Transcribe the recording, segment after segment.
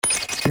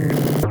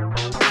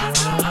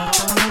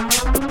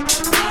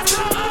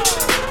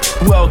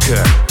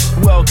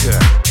Welcome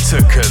to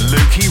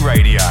Kaluki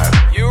Radio.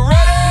 You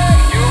ready?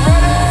 You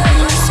ready?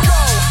 Let's go.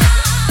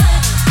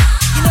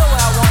 You know what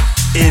I want.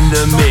 In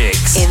the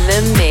mix. In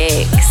the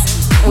mix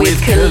with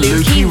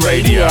Kaluki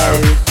Radio.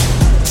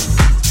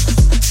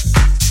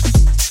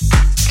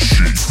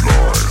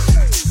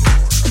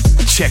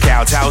 Check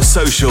out our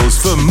socials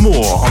for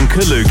more on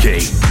Kaluki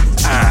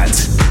at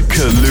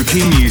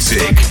Kaluki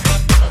Music.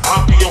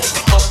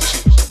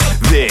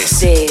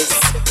 This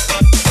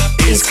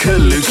is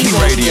Kaluki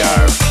Radio.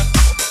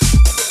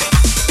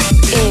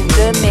 In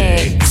the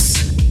mix.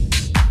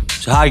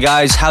 So hi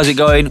guys, how's it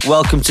going?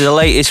 Welcome to the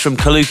latest from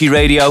Kaluki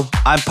Radio.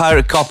 I'm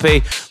Pirate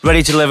Copy,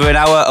 ready to deliver an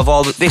hour of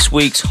all this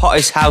week's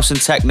hottest house and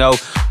techno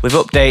with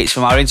updates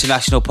from our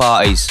international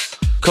parties.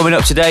 Coming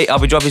up today, I'll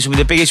be dropping some of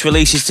the biggest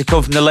releases to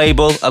come from the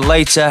label, and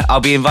later I'll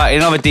be inviting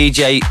another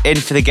DJ in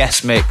for the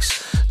guest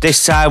mix.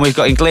 This time we've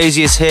got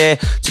Inglesias here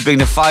to bring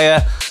the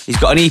fire. He's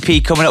got an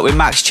EP coming up with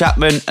Max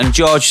Chapman, and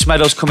George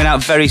Smedos coming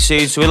out very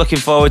soon, so we're looking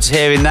forward to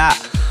hearing that.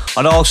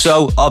 And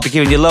also, I'll be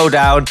giving you a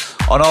lowdown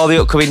on all the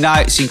upcoming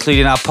nights,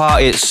 including our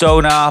party at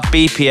Sonar,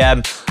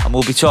 BPM, and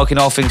we'll be talking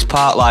all things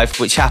Parklife,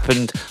 which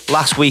happened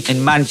last week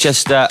in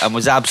Manchester and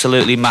was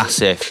absolutely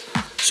massive.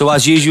 So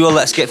as usual,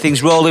 let's get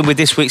things rolling with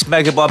this week's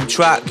Mega Bomb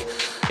track.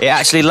 It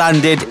actually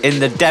landed in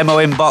the demo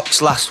inbox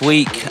last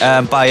week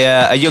by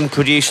a young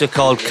producer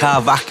called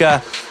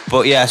Carvaca.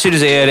 But yeah, as soon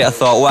as I heard it, I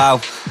thought, wow,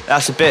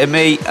 that's a bit of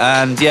me.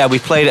 And yeah, we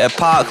played it at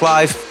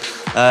Parklife.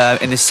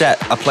 In the set,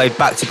 I played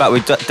back-to-back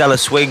with Della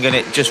Swing, and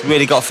it just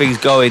really got things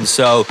going.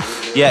 So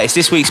yeah, it's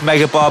this week's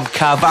Mega Bomb,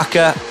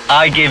 Carvaca,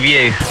 I Give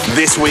You.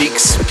 This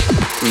week's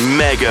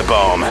Mega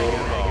Bomb.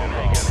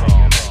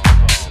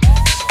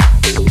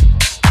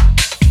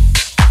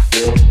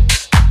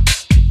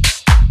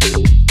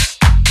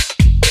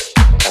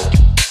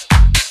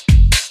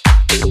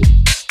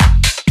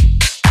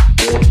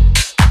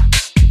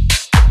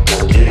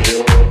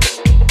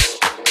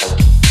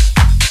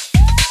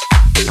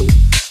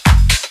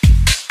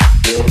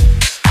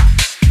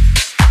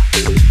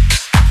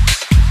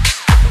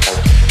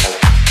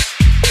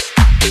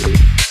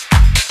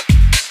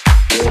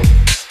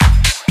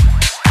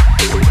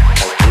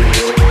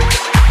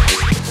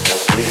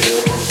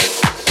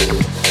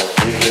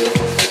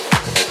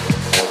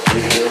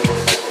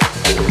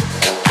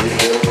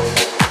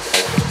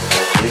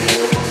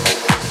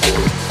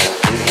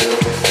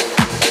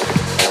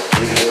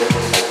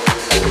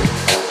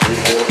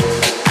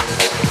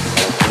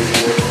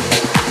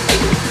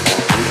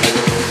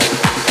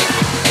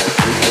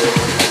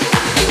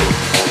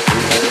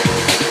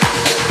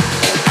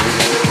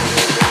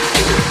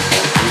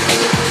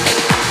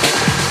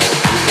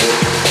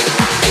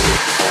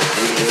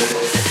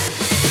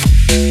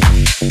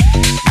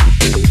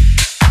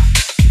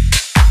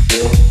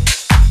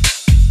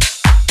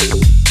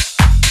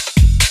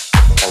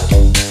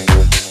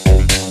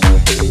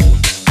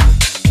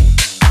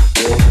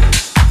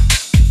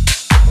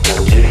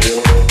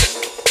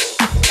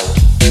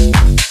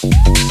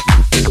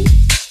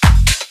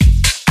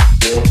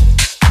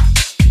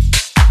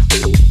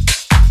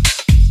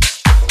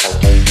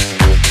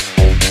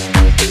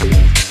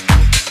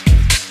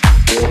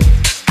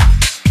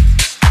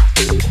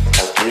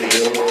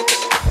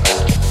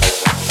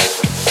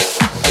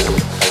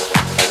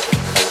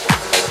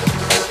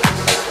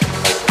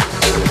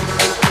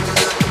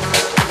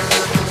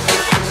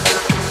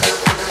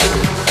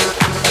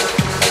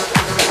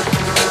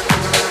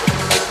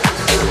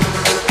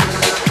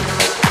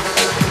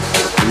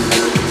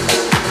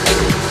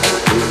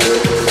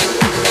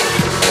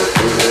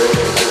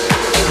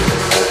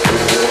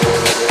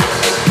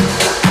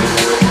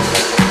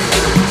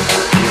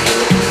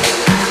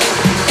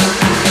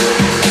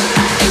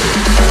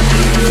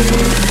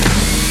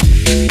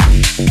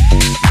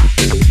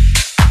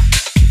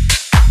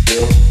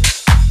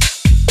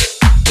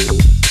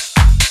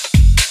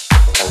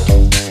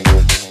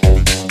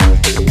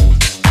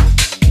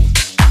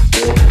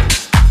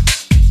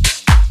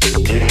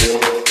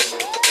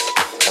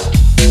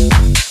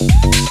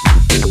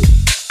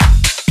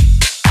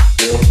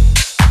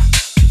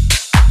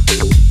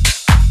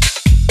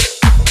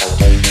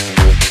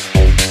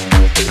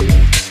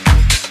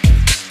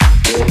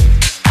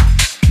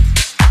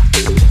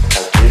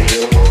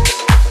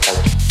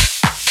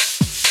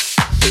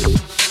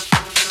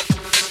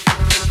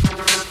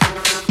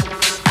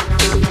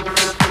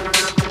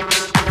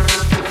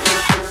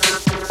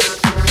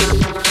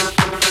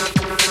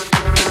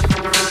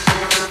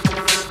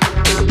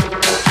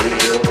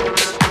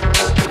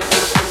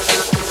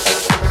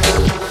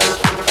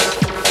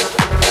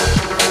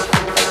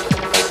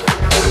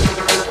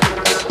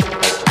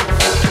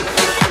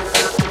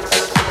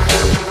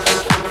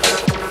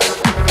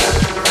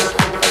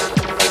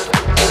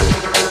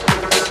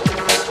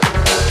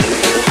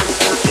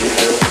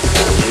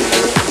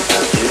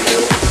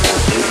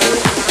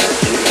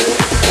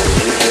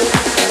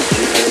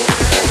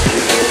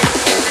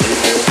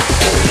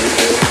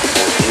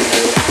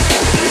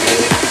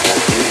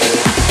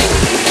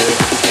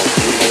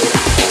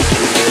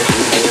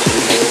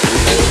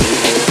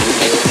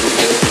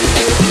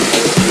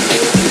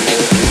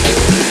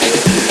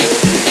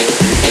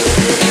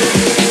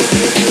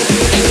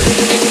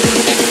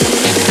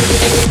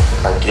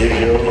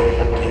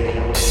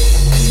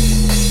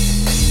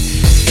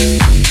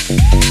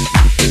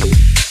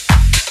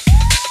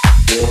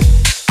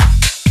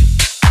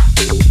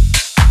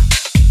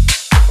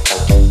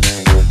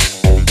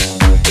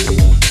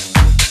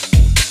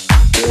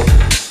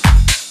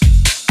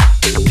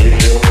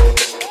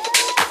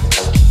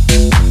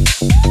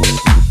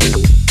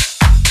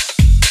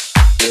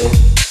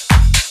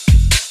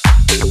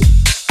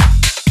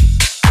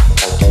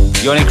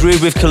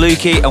 Groove with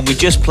Kaluki, and we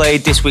just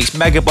played this week's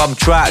Mega Bomb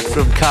track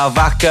from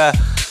Carvaca.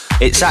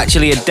 It's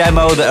actually a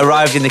demo that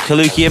arrived in the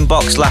Kaluki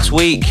inbox last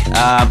week,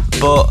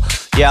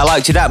 but yeah, I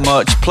liked it that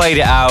much, played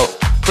it out.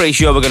 Pretty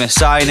sure we're going to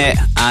sign it,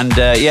 and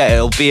yeah,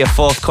 it'll be a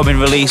forthcoming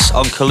release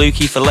on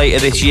Kaluki for later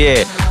this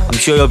year. I'm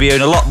sure you'll be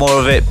hearing a lot more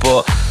of it,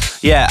 but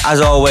yeah, as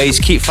always,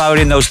 keep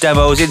firing those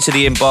demos into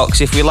the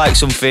inbox. If we like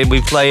something,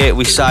 we play it,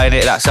 we sign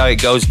it, that's how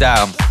it goes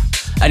down.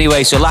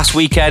 Anyway, so last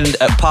weekend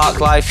at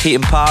Parklife,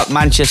 Heaton Park,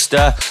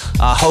 Manchester,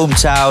 our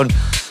hometown.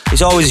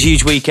 It's always a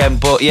huge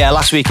weekend, but yeah,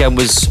 last weekend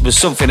was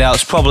something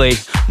else. Probably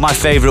my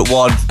favourite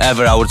one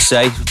ever, I would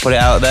say. Put it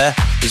out there.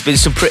 There's been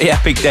some pretty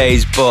epic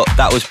days, but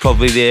that was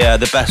probably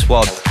the best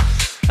one.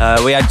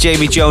 We had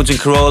Jamie Jones and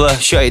Corolla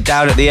shut it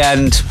down at the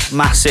end.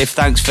 Massive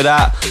thanks for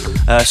that.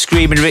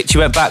 Screaming Richie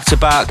went back to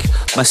back.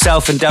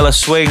 Myself and Della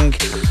Swing,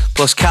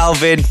 plus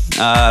Calvin,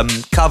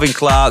 Calvin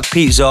Clark,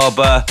 Pete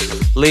Zorba,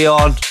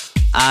 Leon,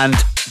 and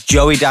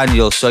Joey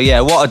Daniels. So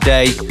yeah, what a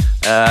day.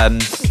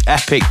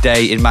 Epic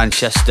day in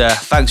Manchester.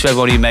 Thanks for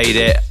everyone who made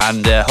it,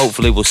 and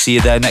hopefully we'll see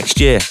you there next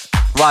year.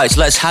 Right, so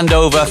let's hand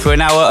over for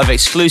an hour of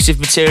exclusive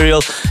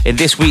material in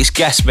this week's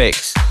guest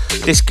mix.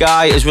 This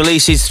guy has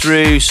releases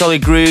through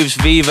Solid Grooves,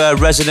 Viva,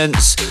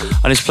 Resonance,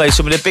 and has played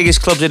some of the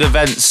biggest clubs and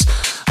events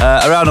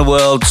around the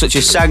world, such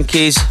as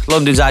Sankey's,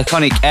 London's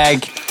iconic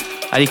Egg,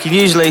 and you can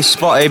usually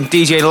spot him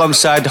DJing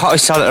alongside the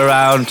hottest talent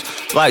around,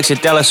 likes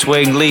of Della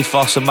Swing, Lee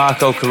Foss and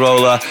Marco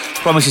Corolla.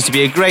 Promises to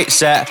be a great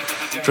set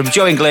from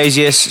Joe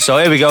Iglesias. So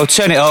here we go,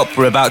 turn it up,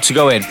 we're about to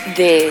go in.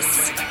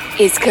 This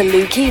is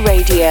Kaluki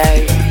Radio.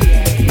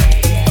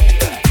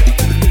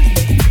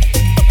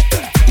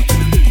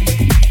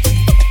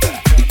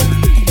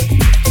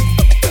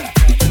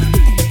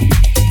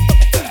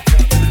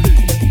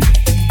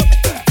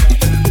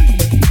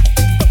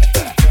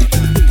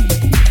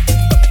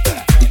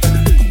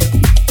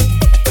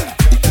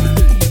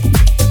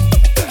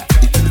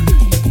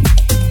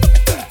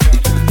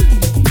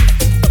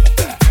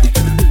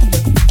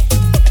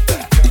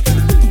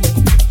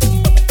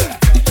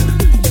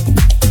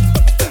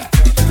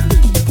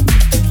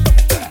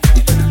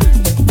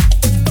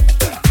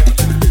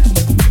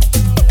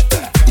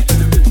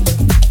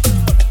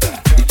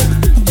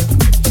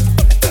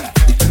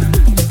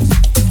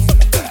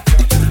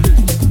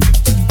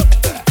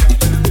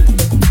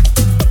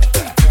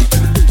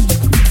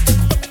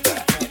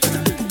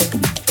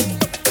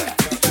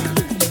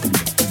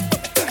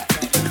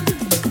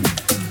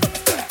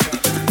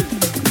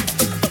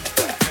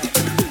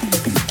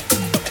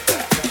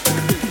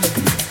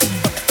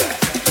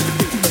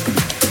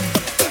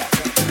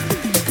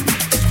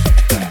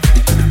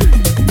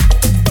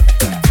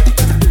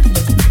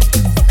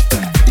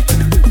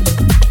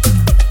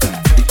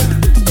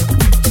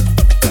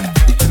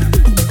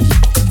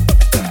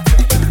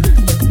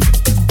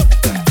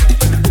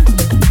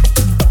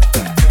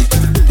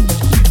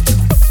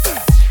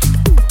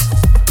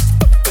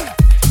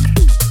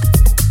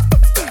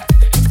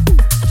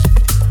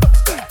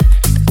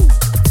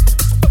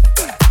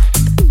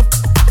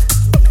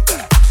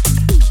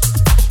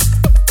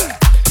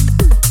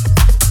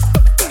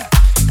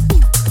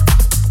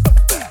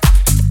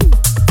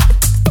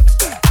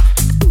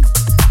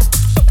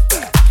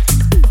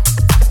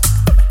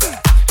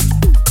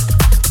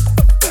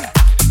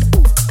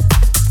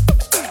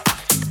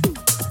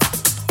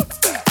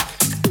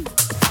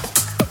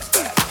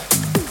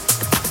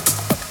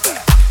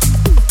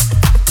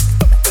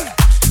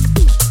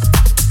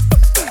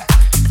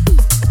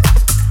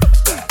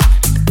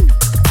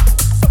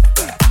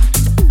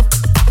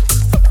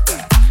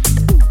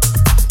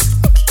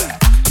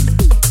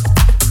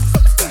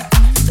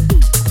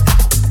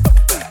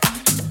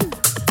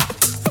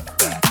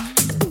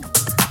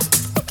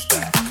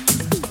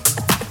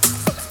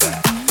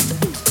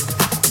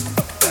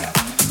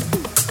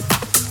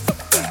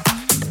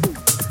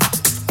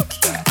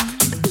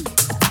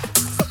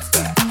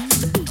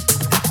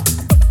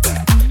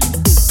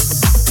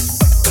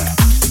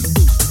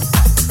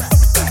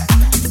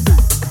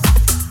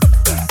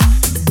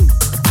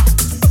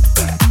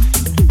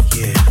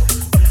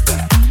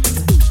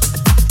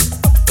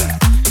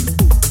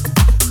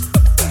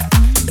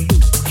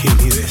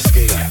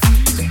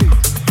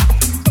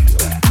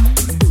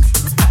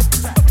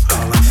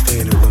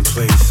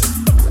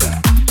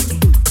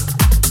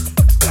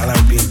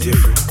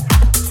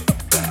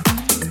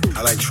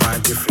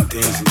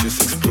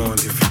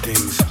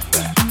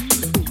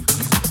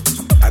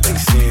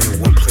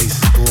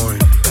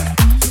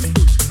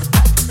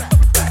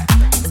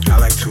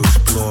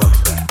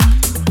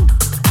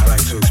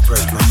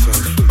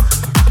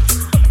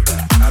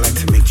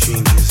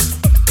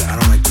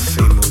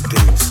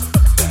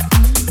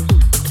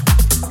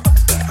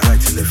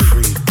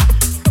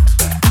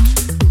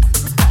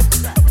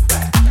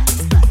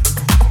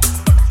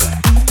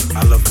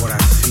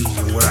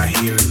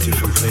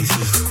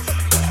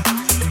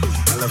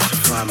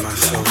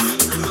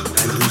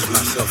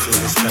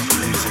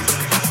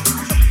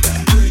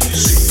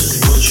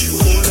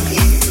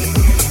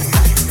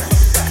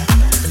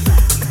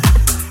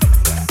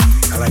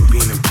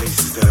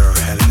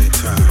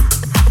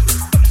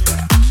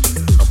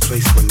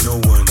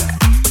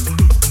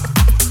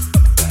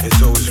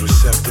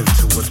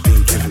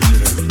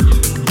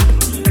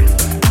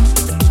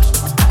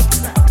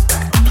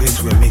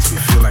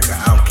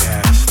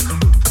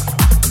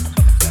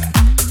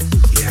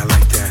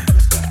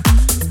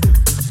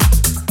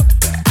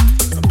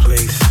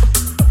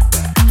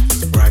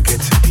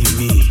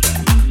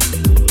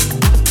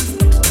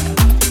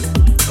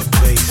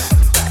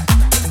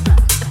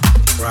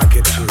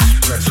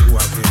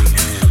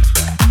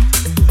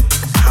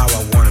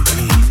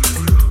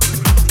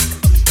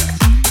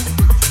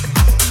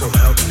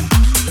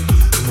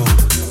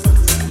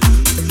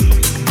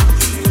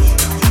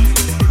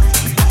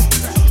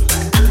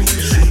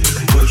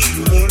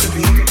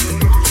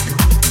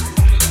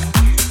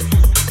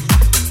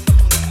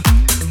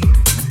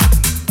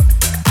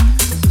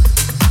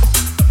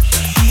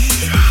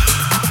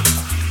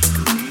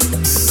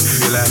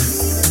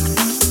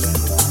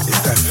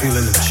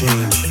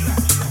 change.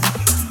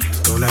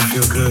 Don't that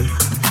feel good?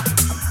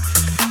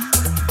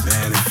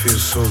 Man, it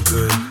feels so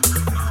good.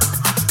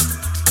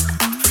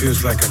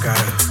 Feels like I got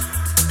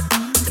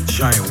a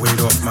giant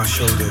weight off my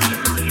shoulder.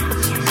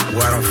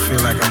 Well, I don't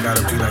feel like I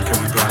gotta be like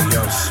everybody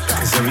else,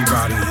 because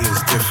everybody here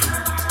is different.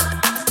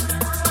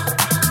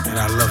 And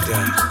I love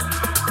that.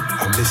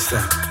 I miss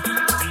that.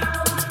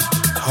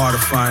 Hard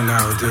to find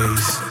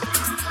nowadays,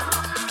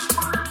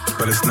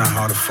 but it's not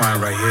hard to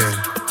find right here,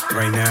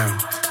 right now.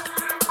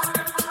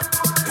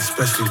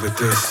 Especially with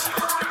this.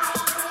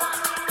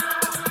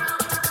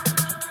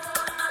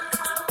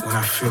 When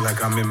I feel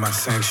like I'm in my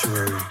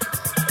sanctuary,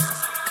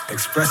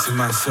 expressing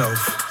myself,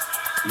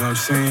 you know what I'm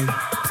saying?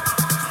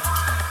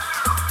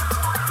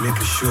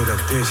 Making sure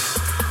that this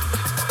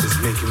is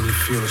making me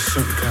feel a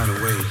certain kind of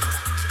way.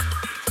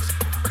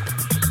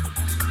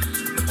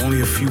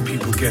 Only a few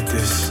people get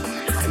this,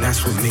 and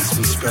that's what makes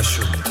me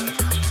special.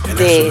 And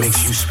that's what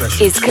makes you special.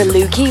 This is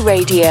Kaluki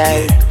Radio.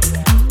 Yeah.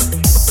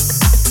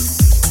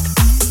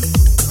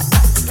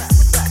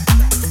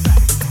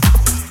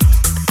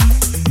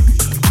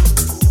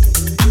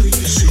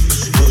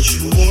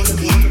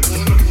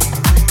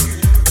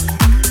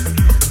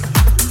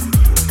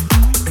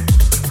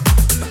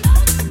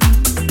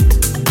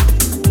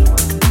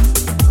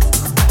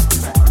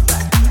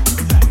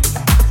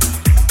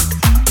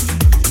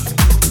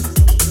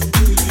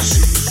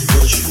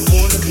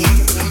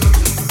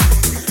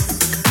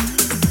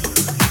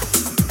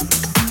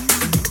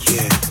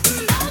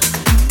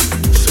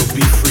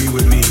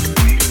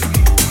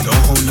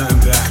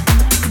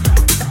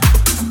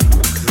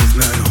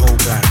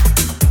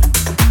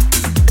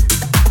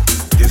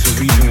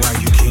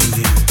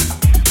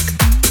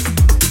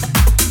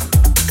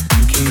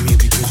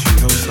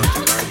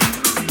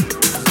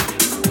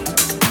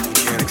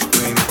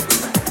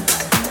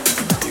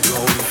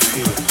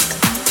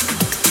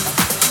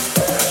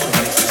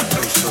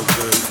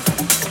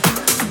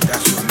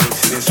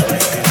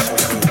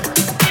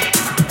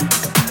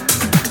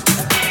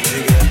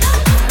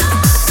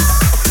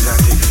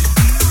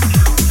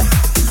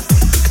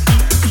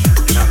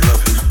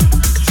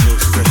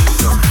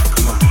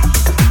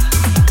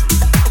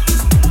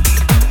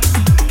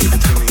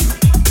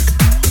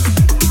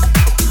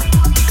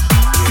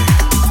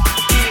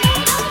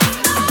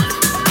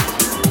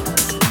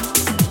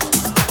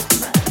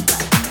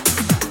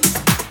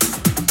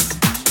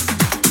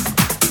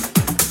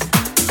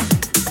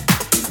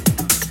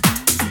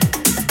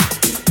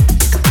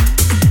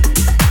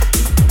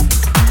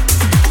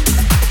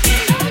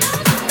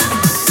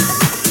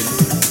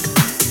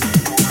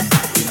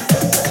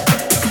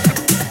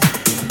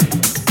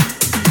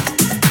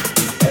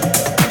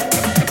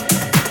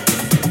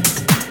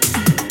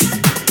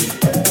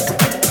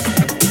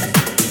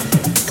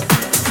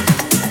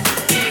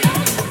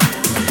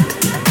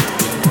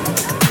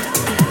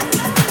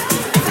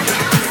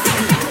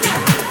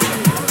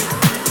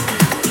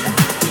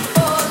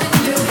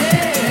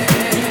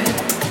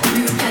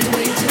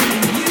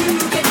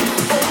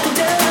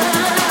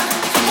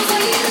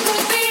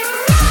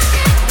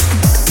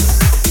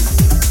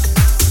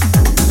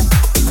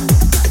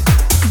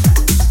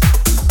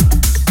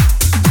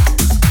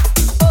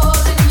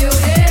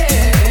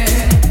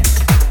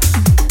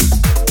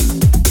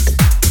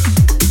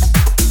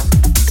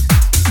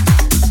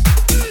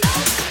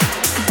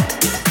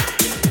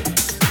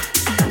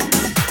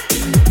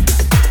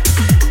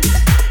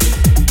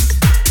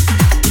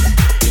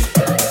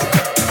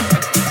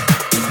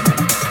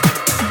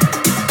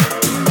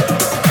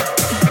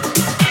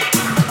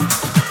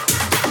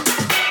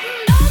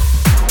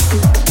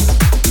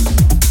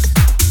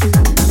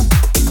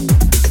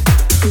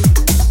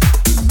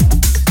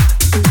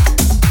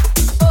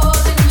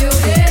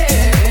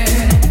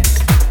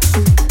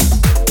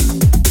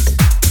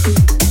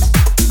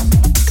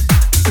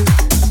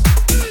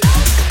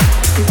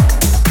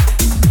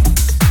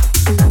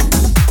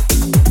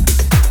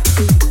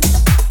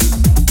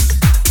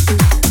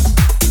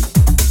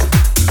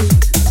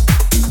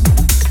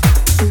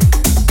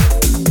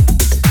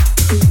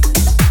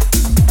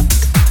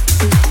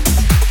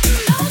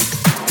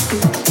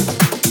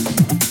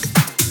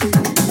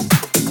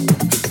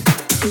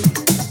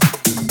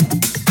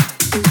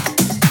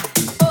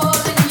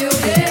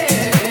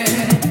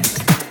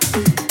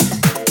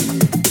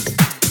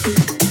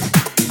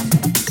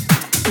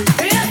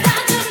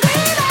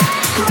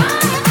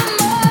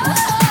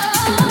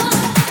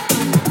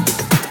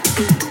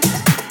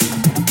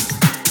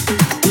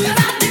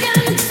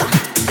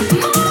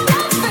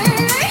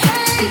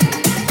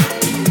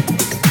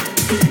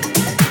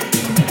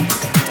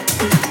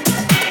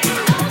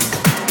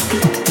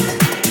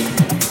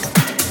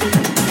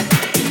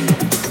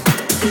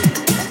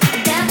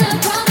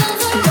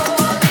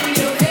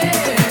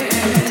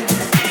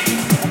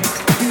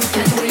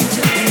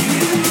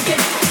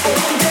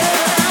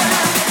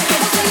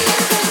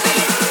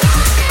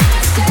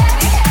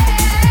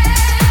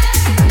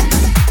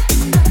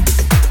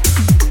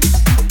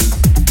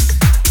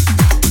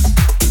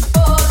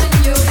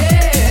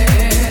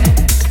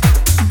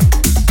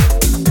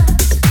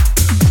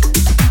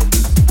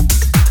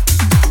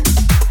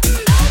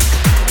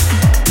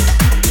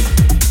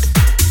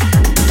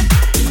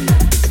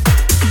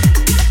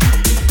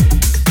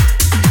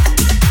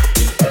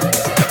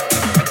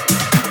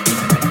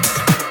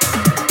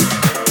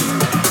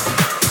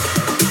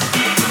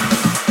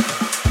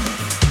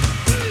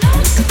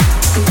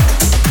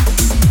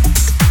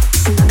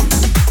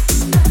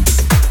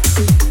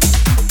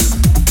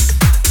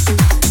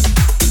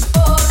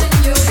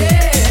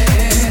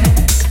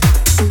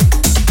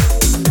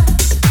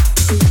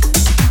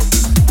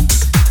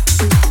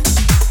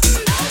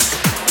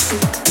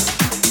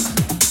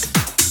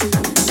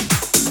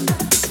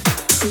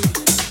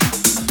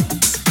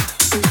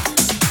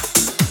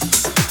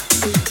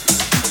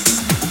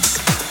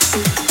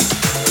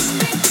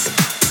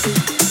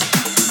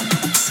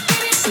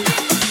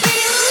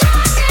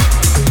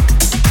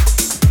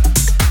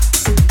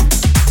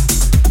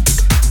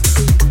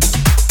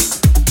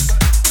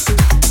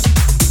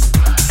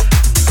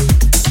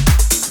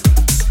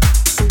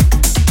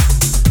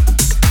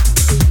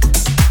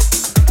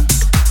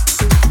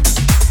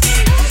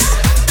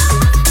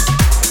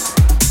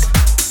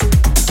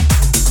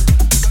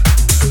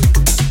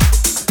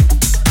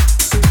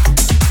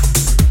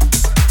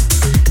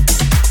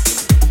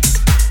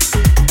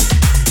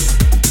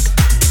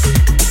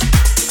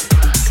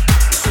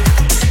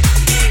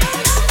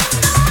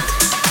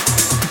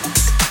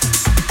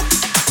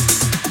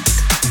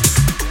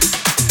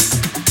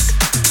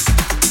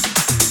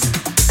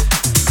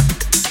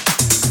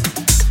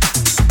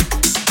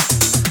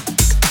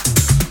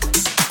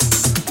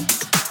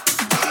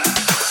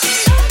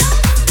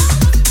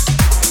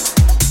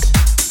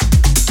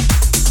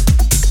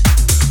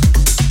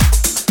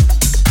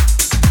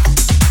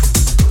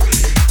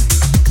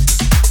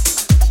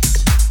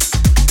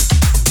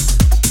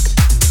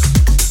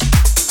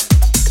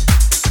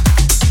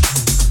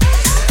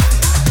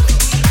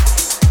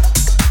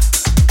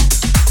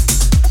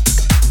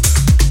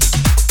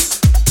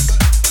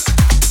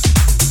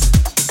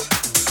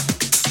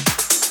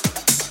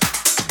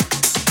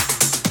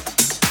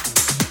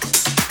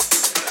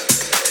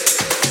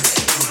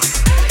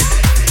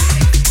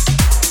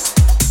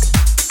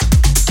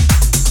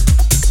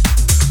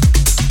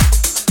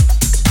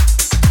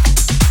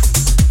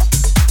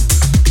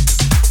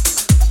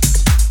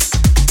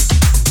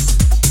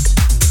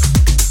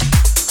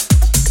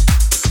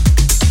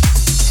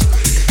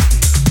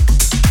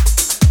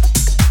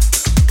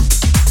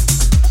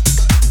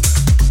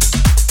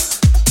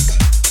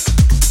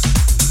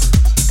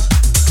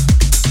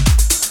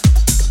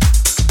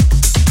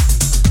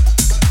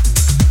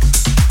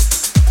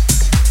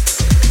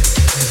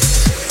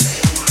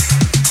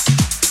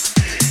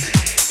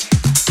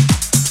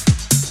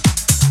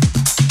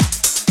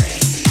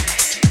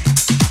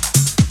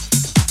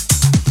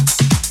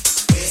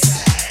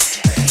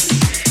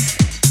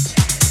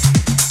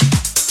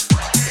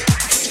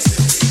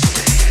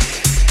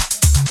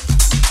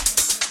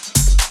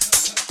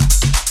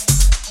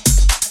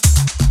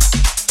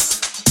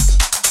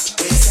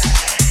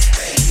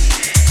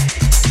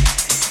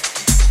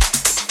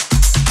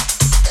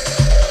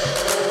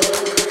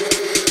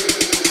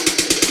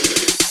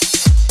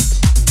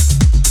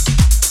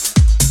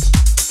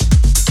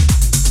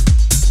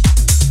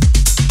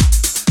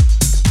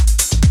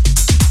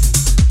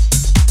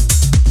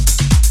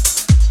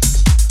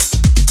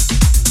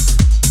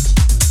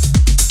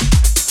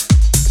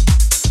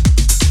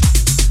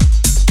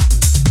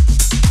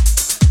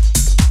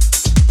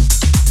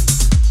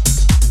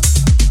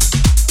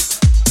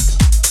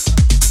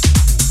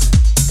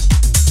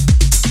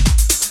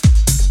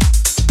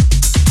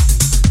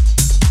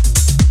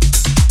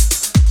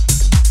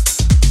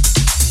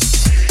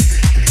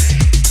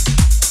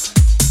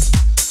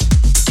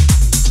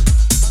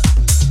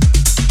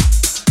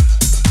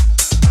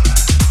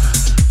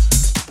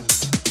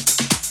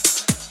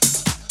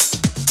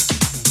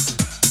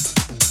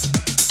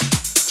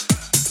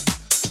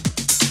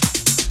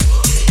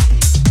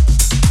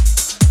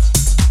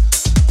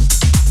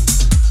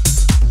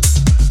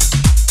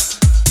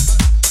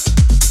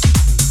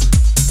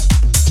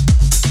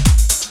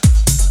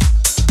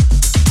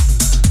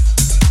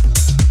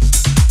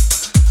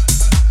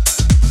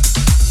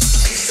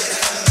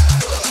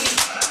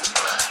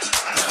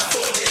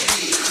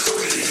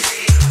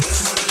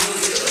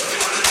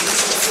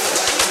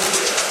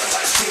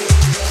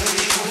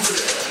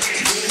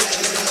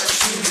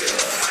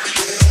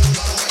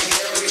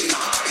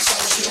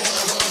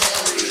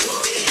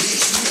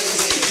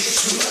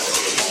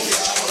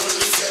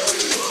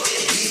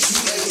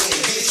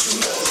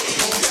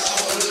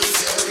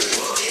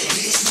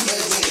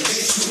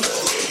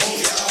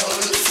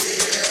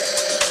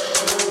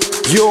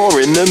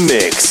 You're in the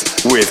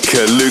mix with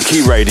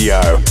Kaluki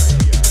Radio.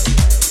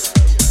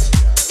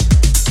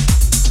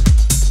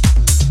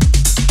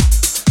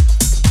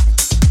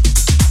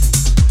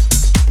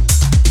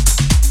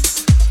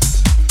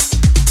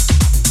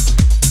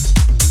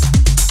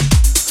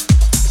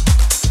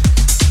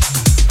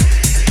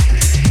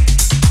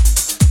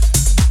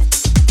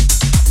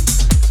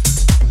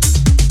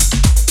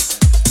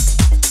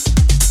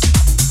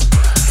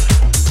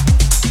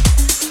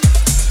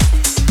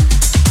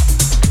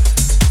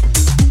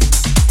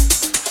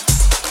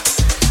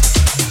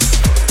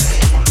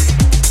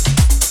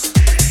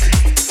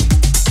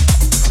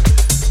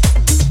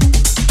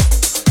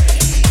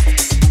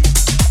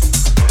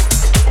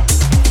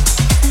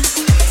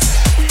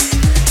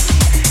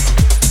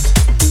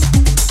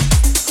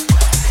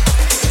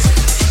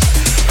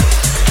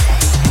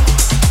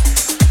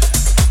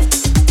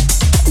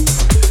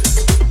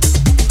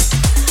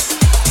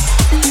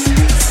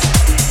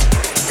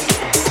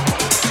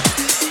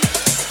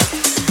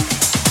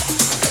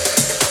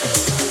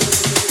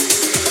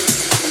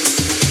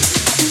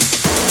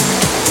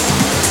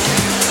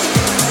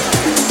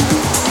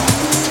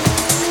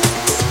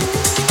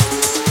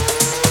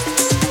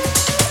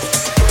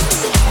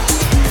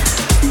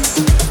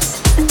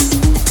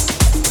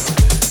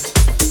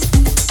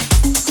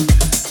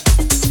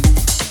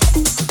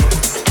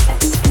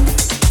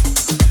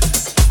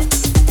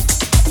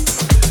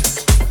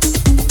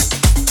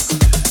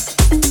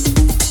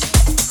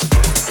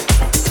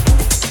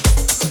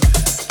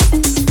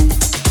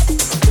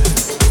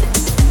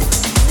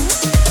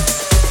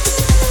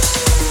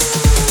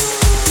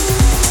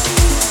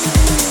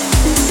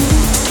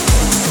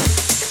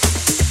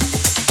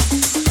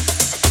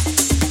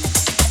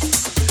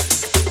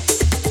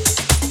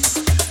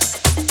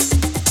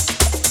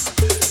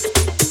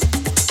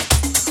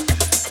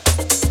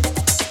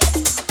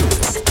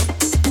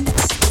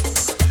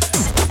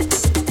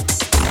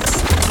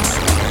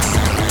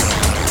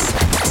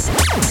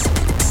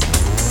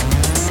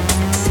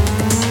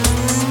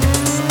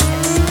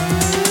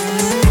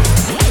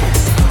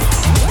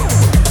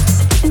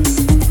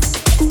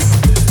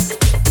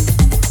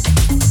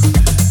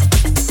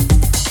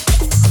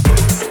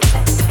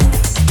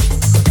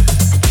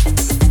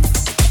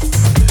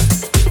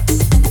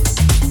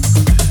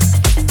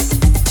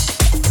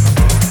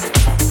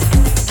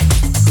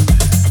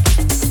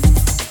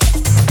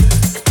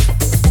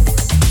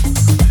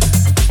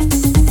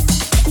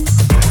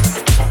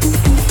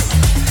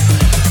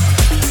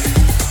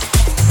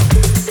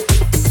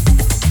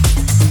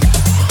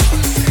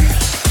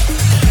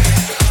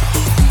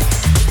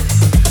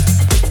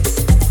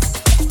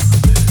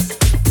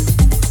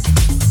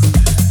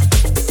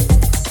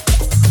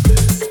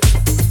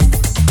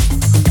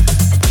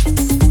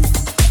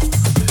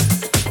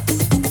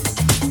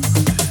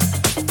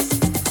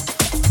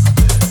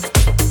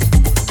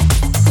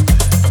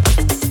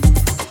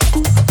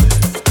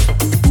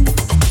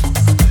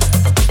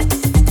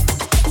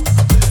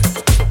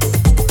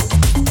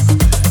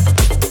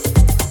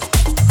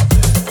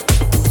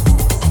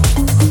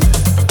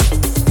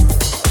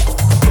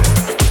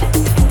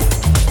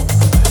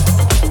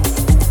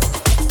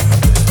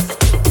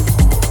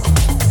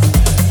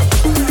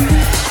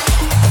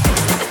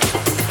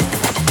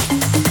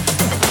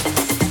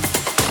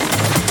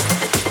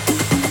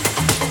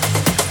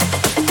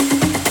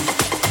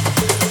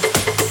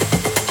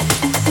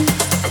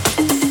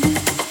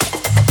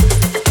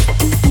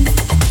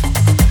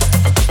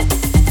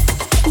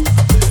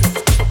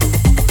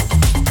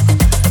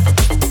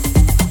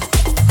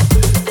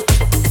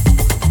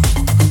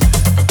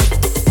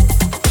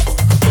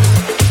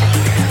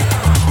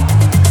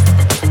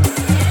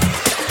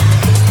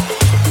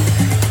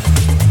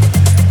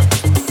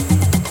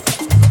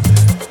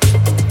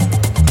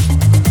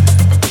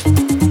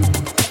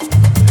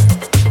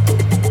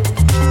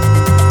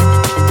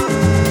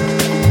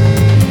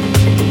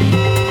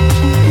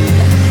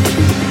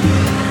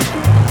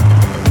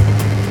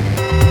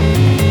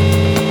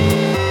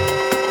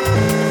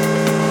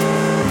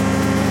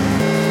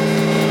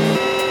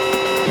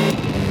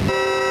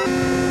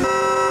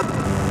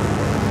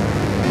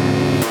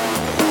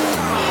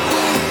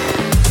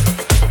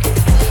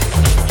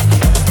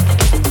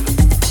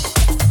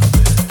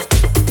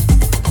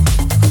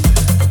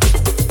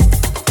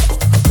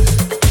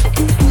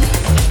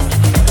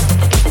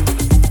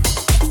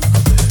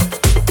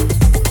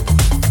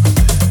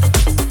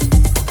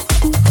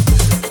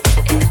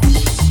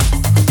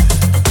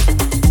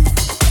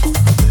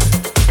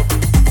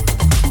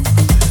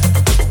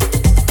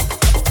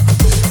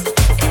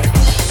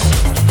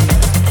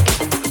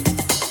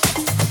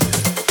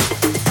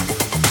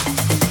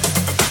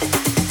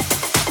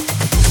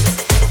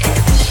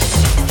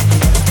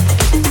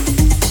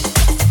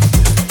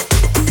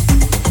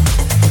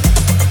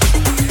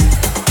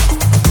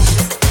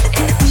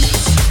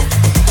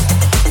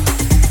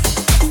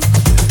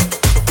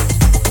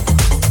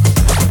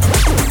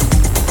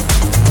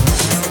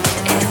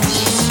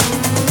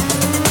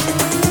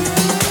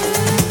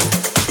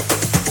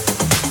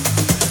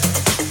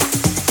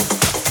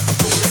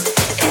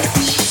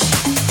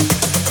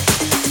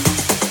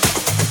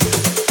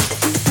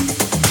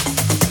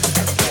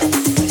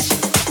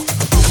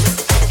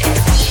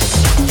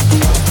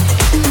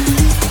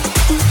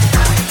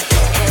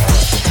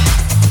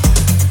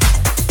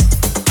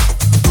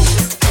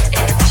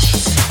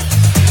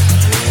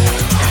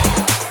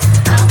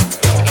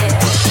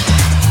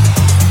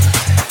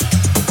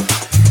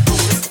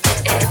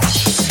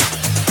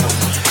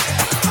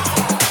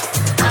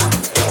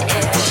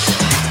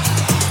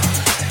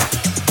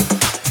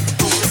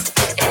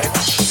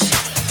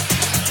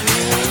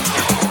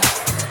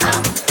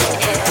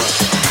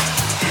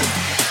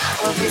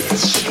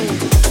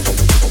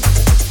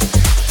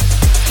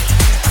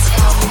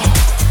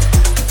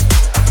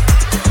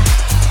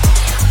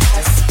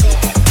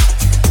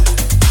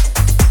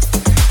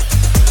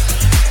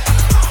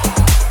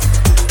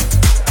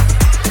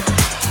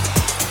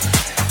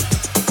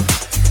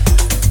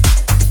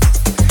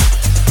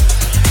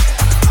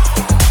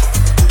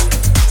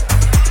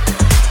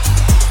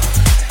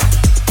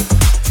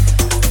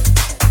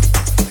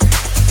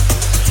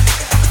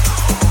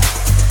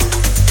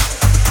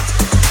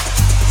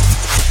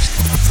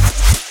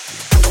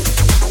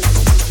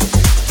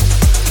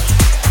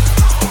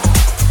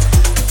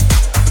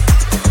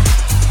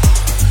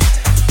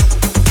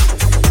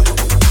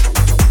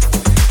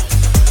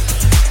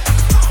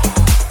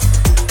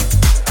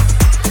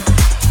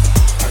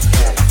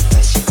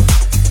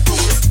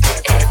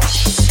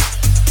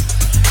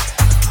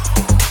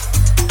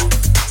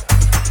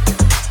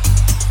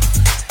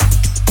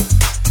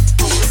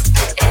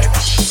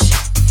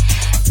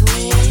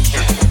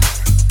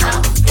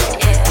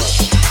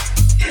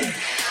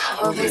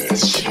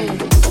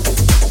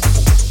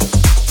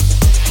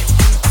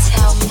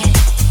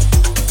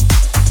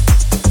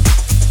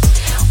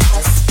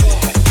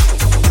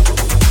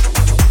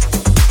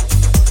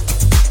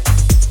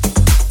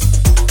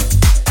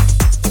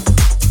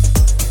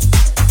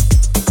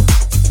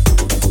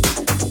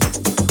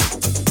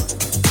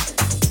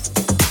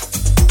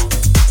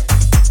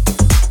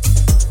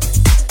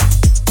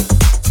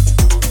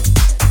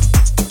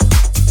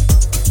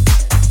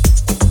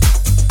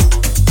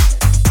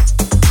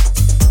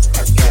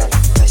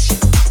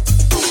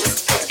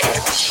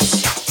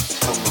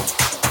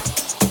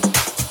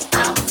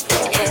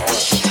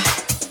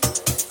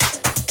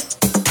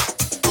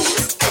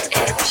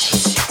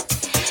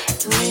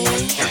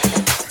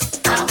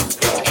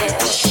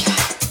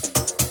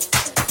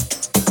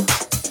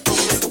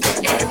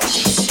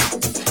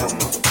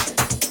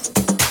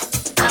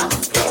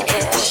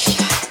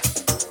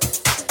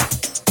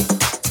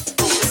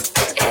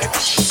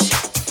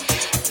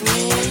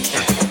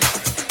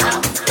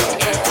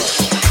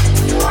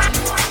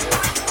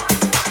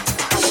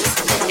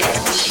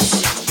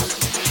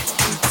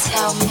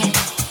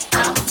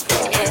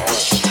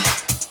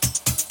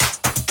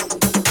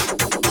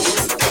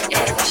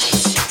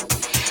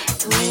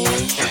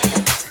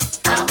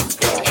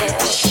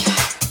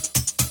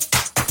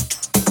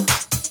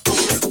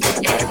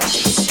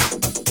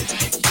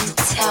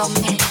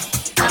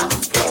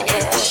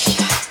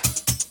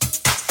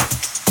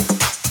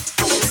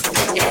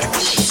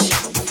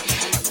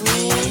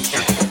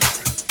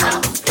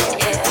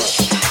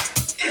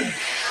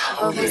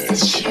 What was the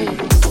shoe?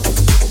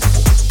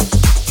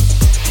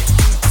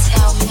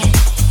 Tell me.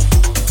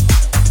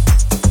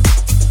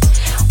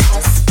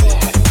 What's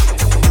that?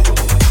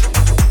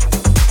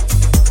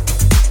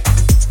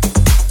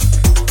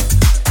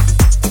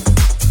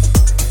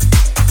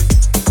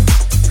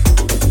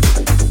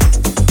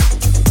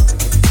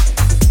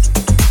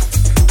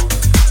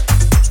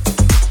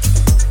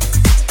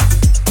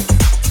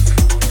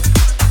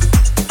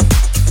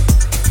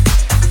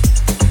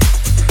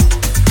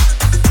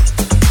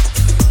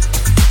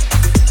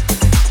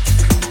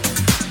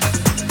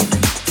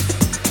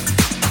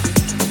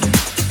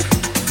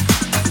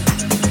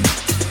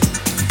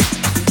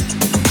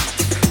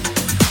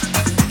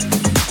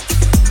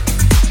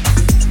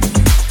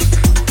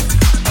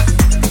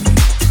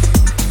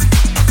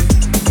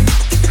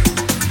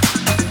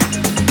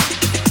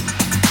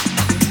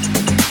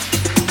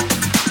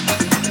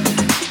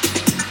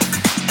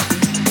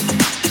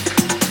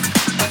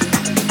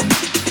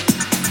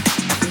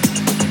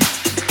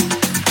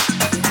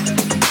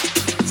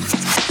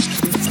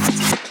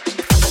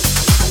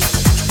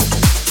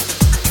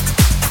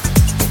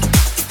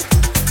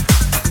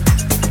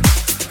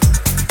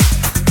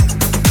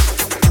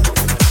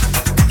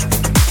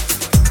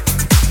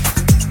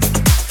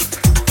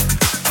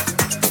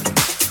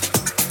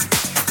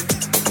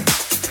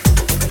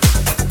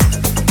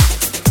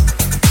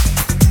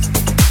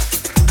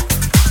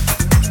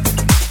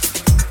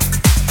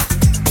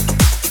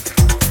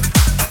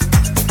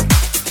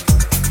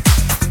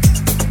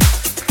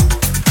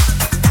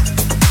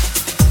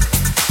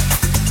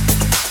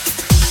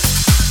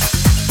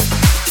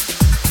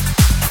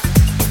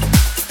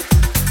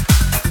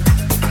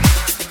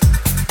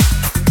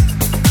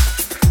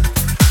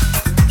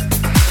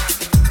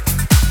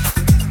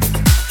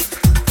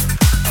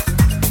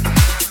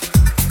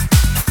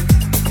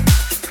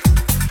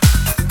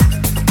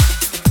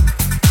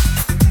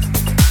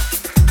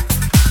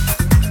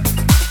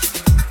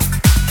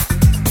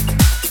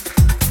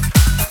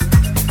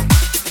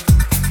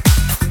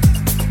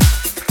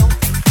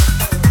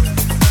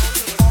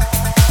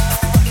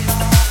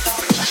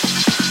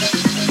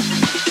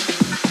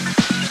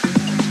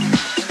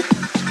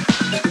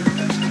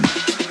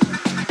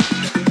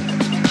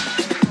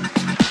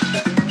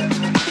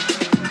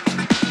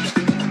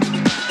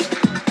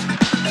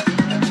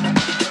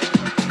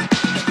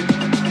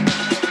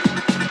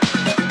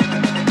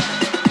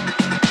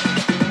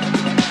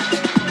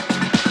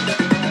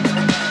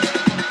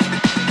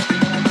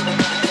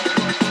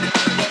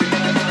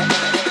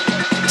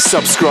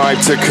 Subscribe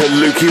to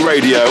Kaluki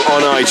Radio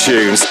on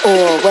iTunes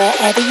Or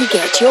wherever you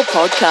get your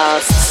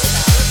podcasts.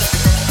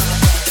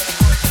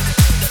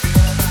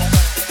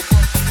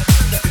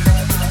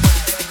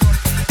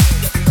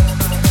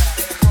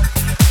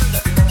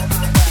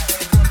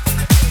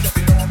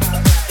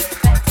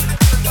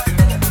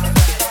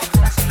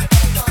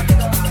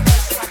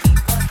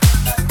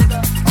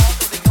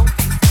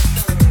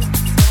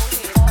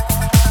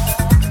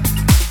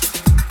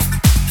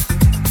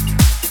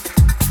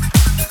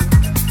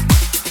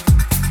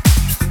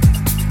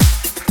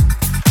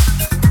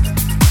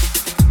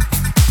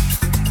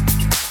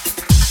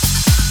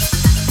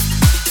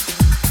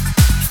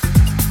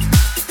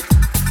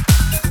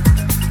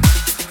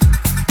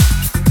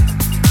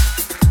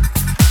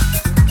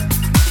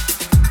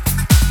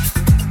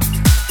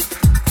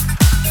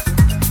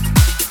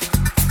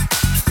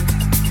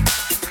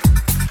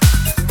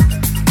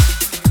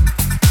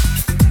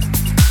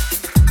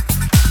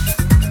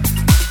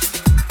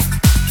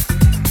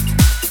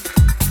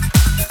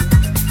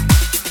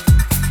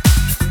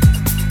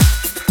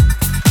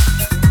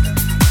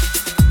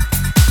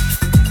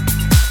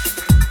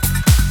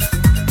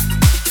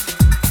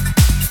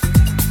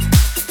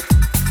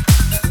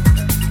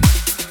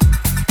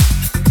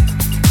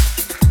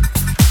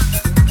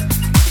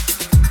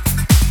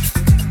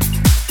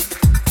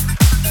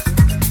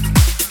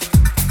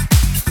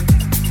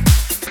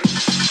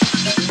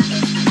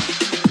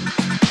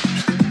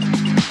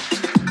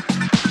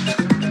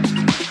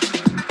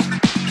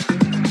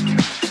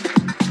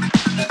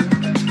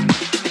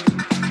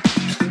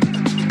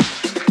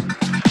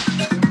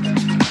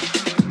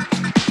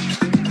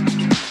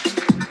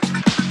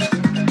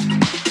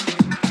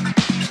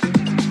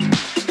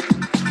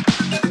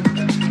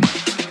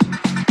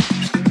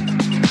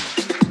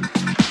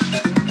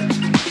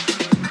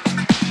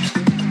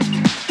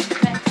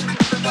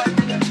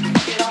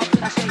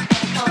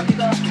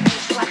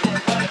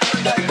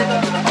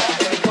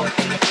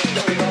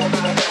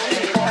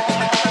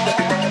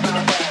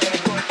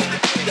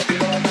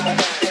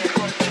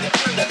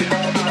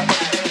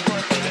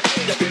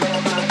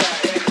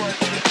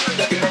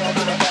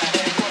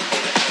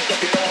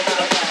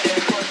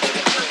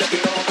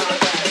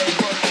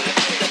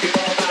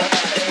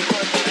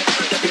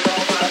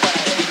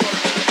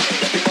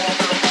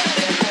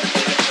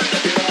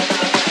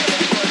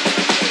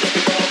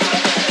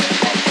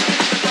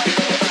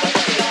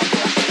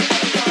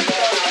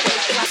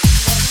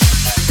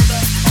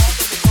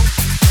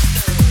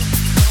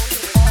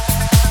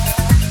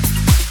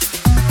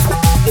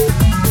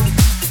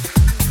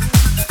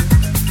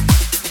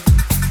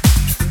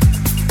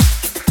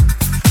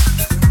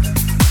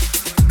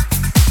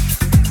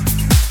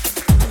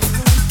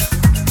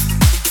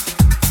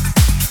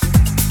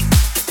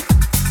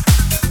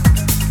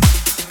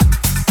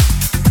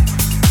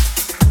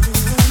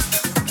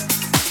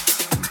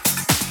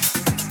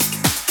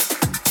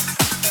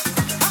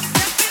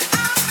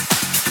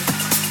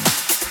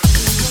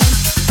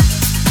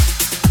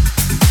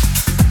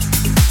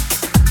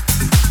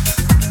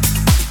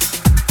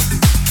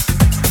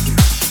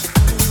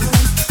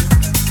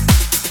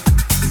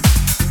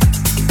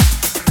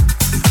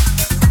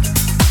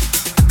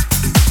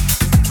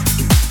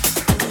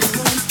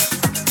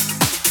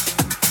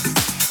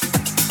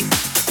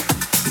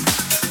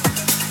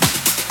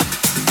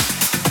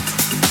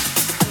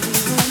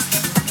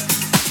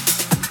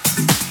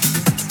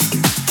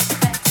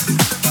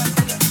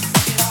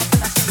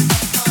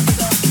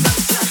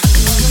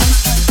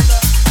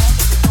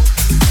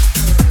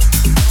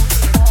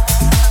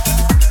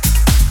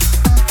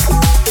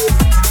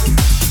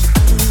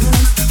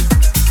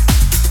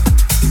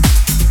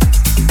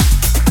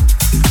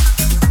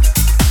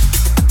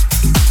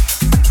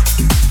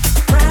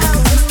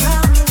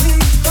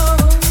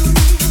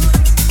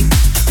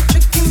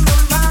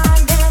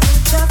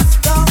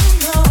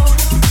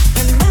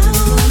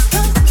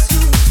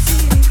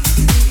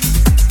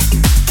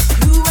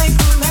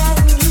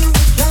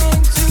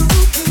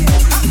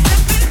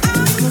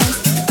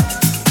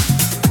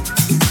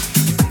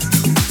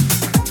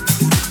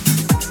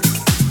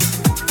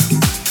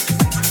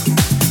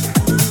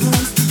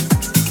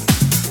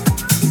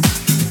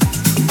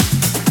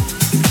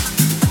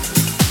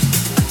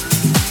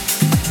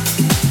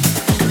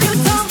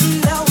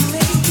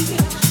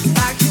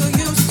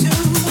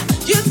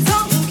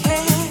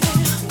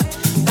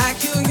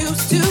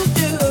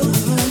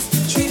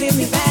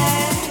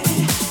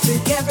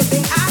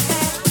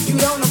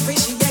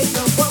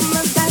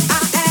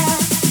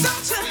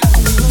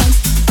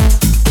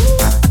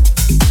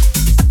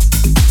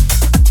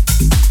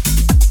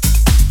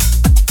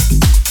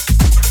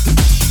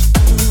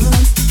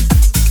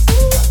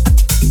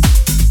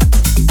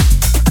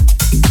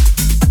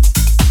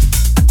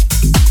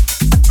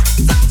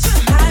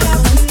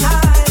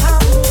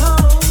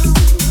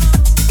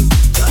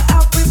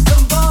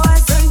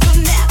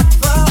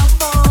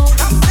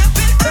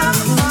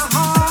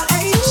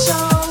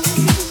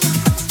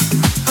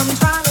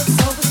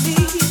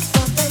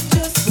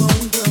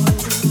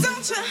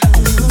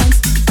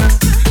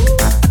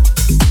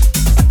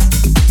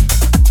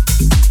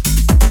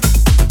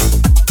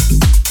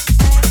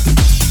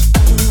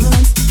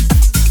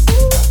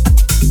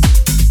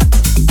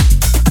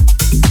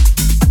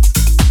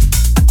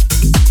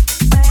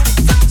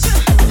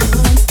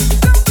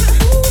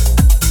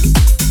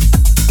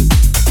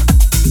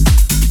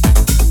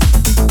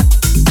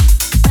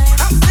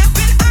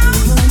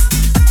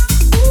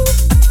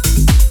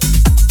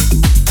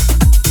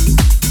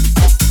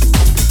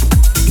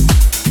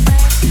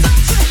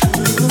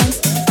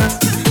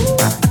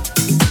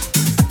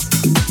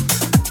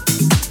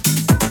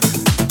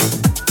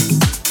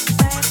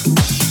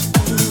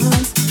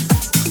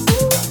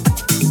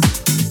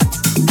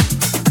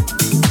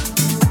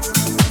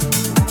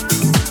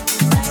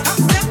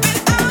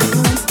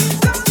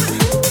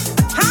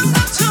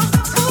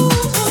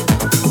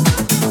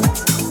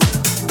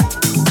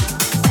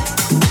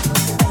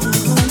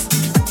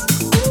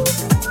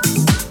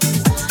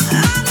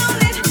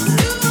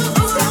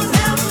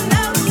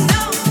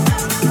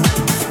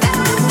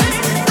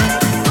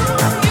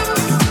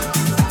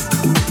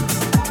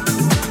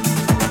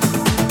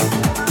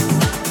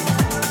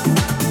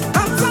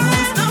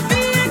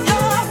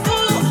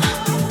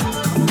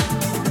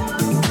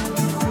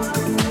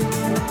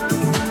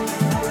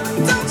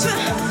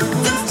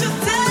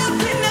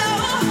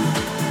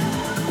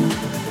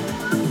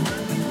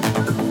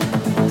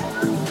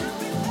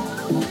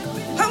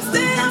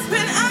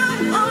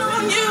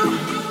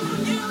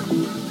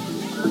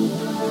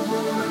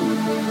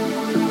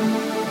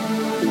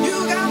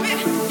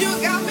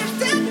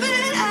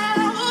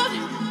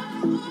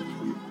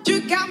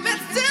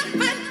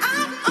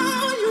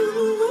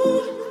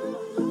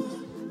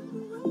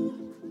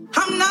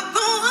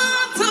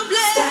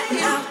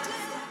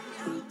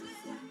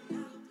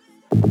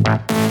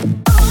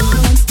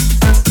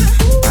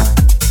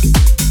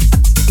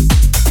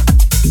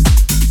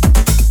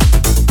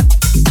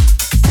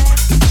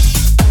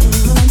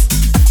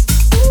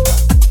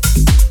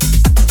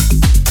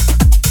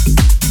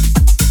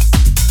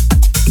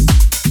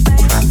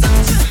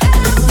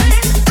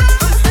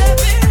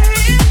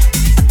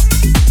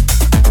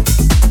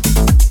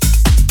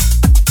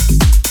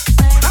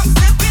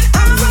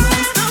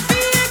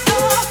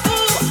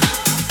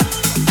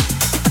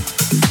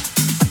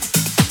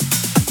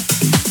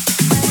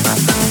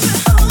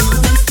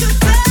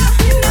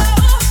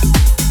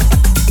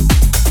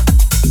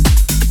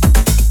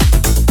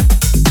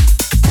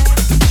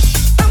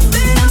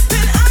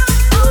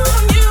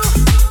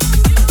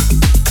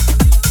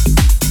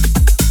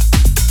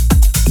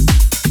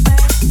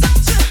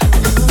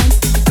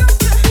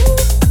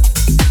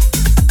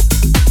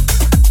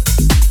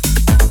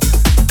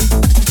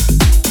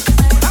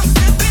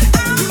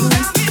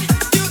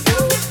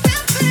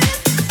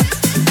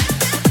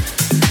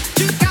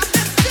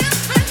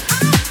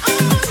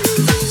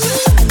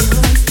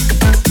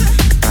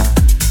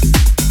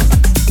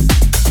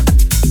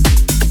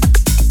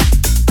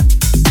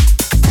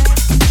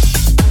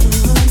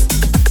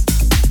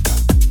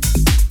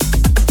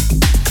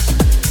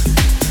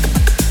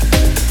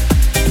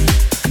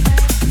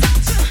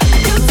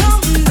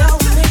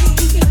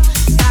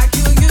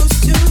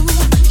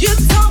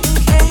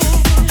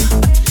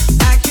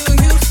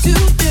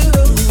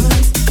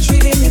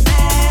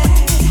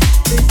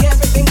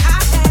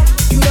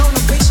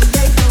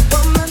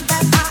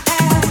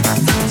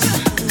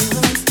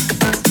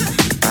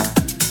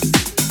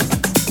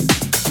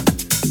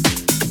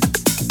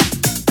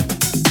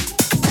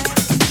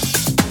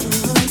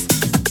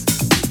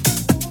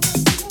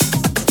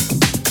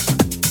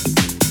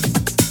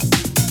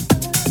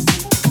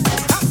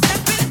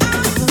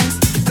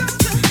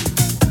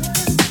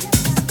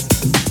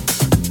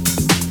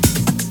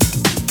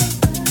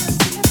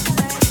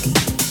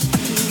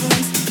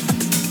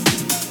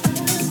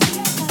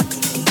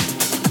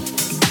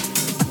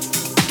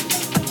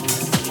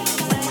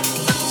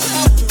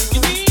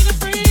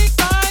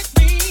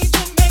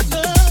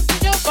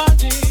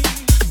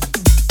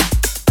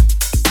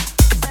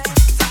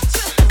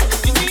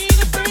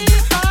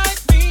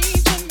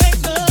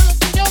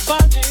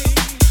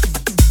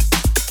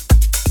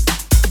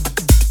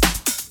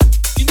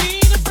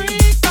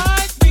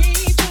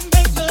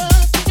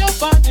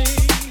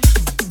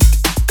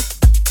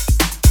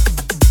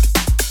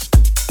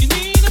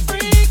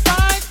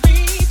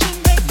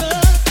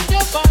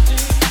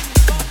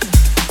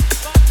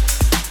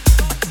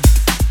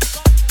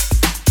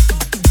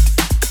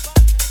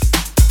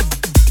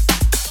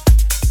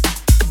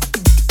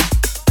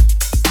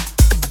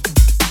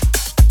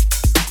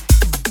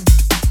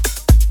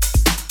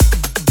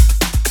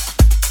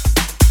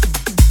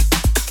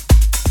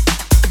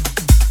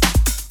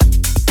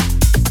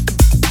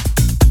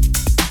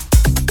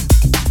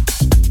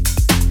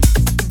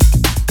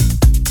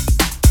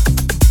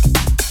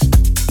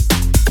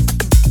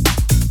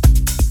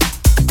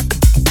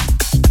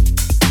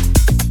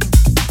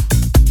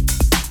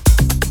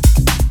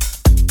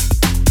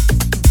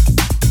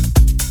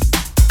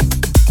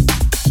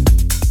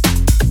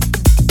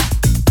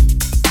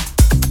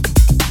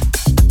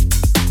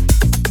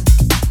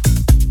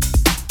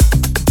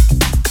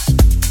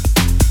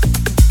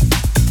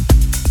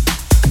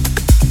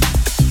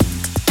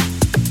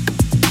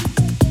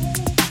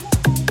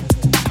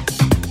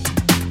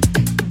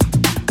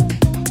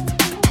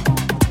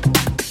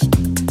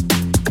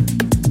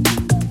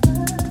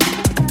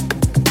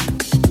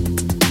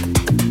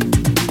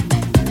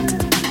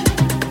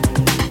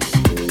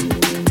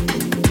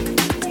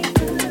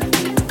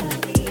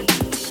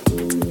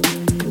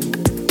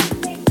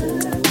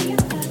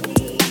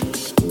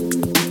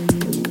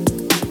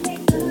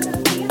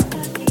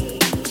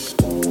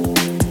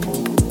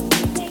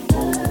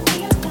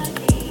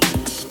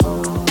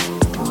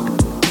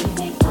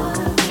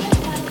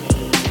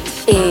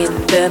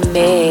 The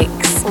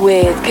Mix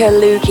with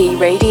Kaluki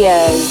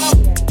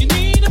Radio.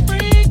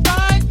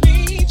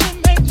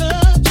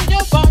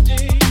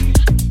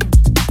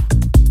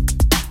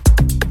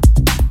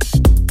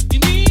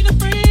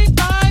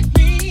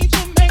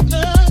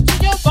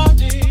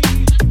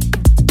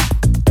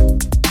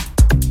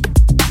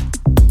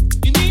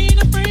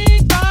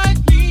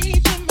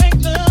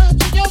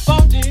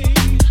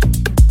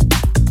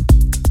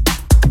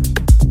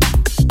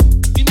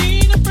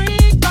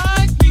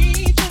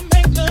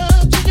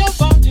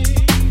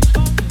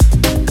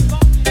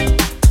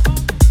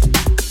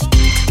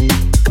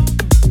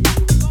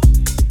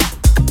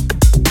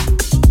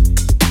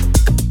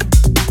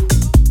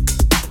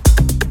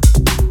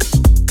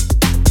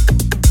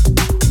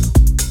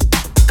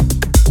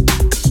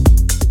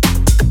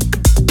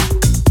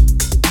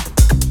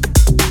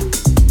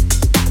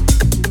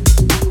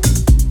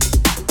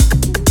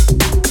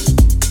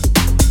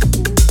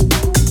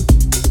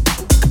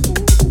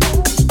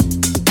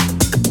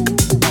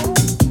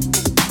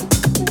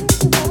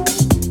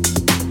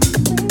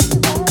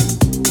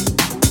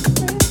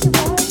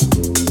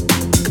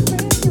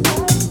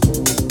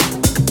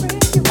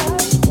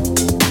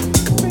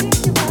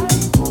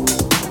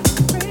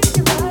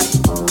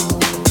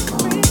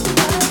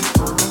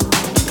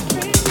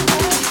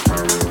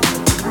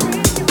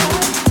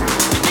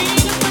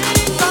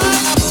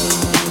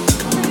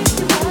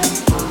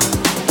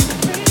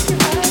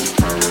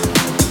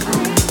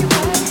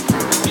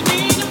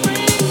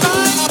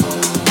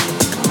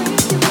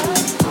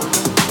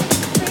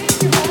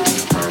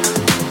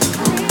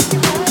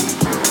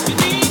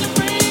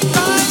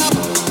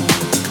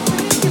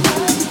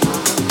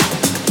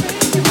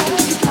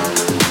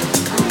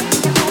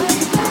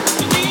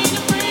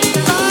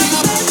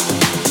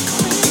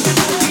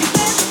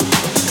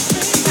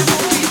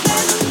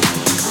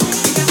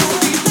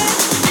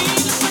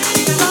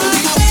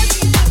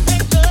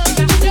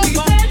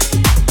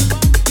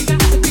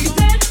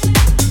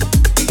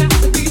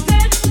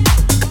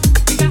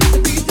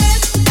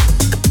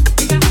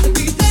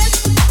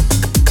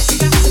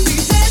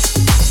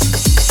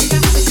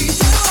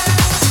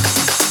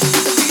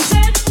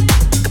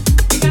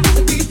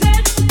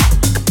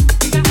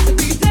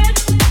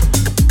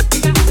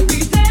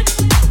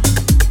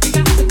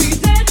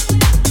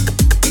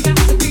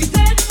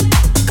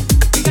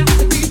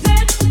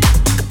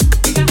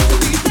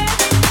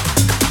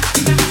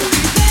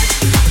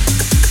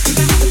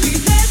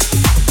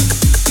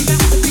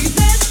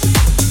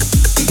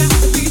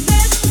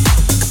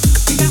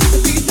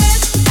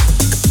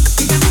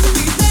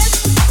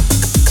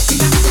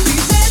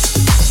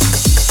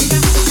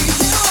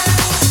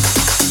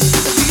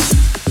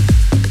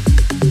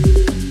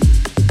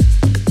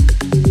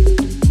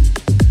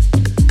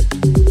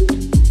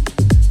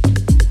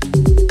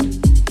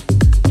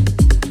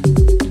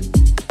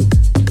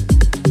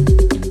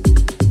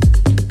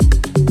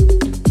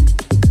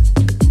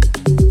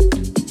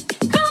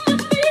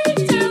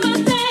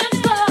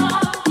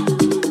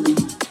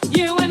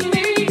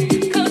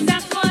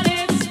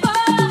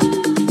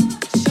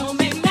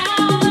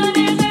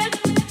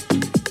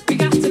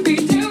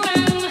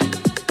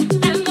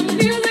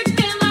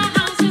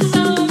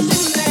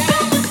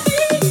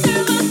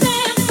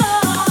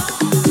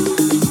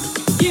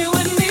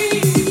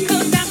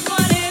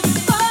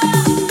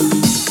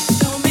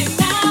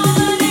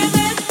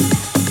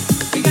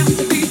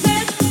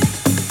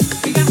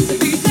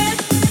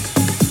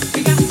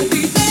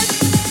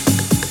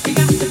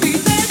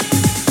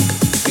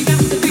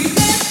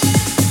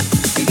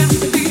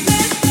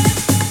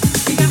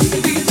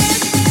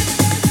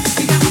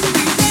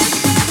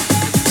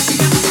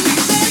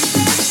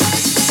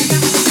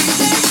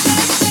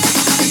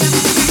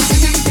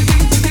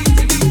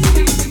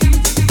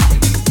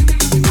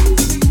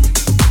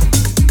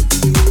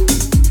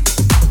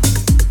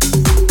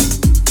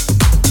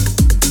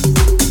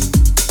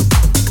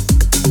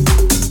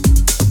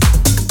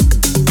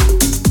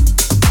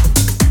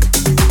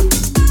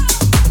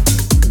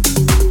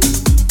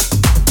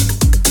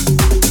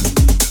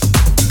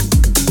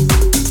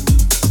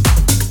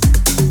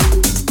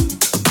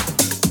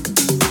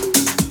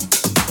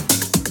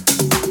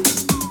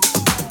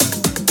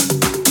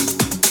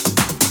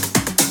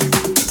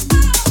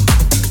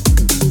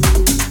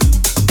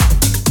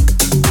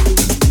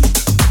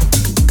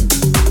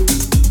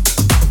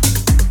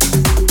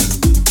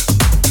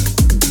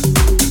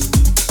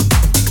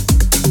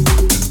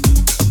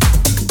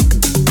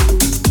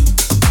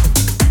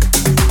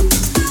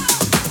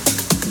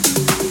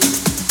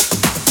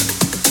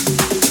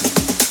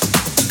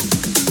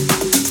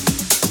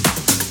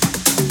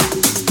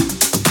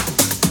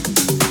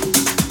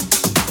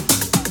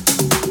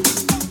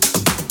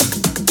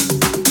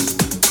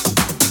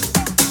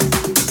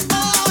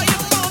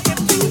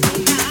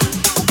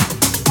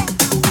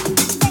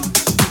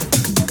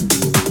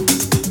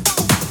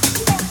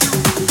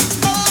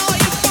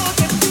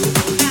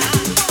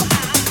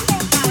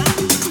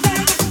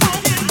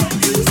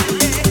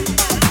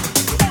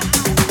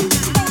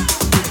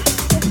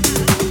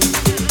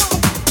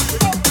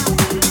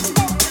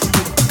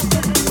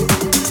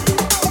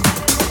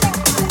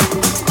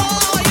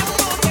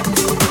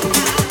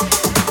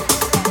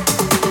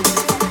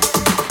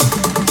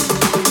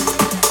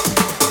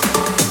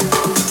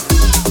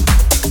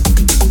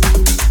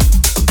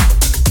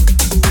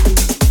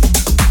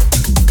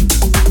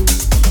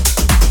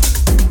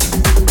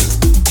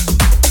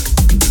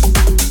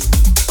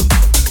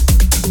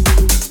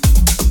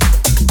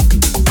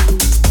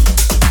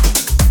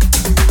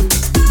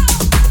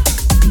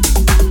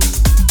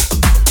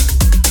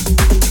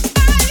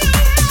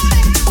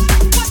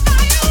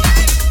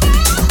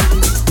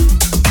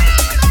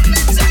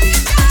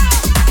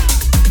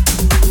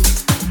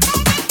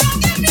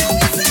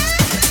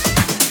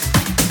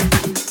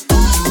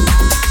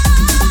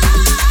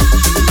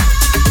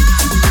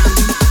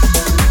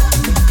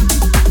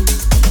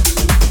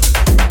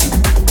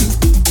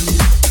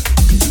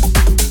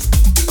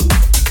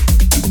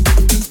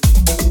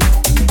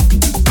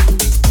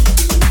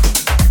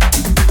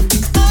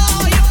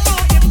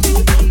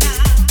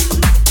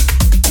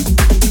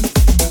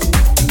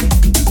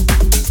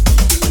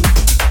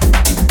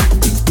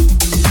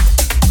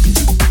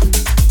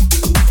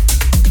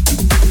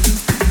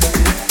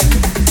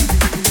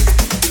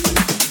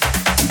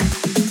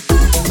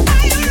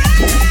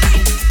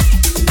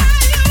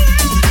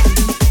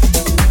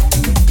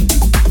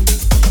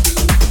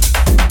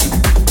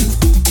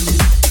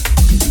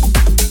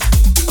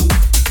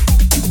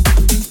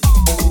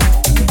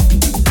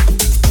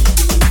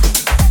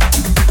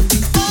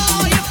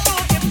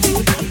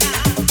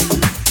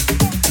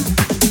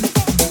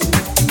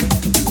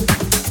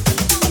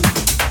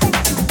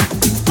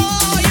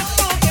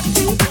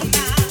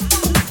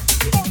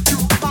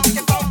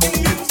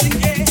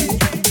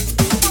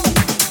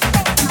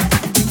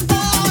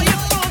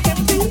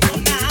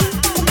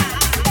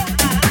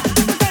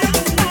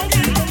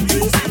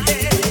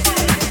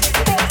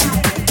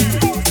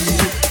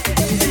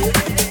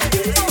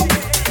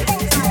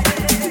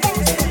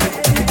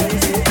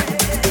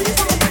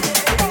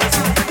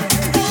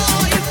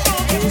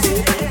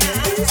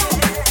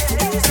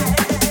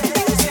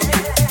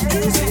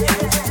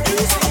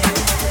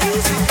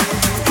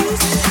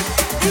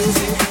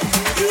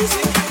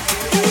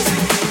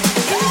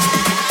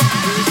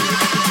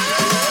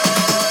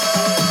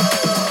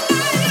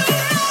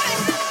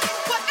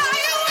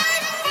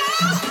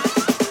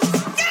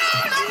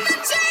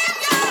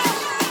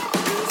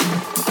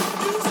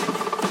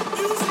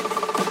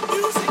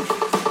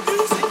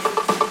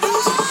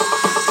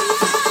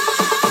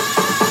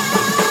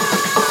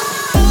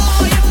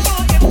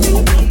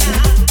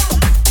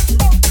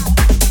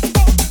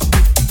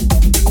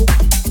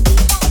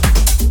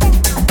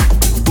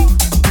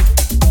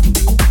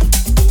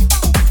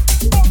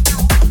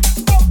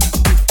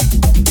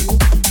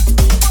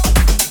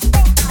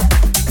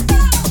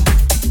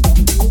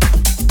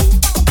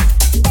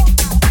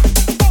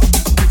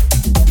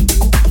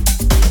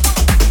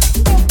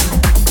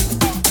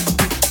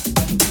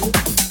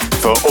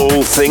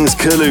 all things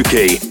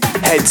Kaluki,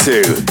 head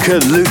to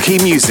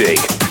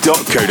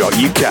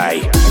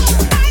kalukimusic.co.uk.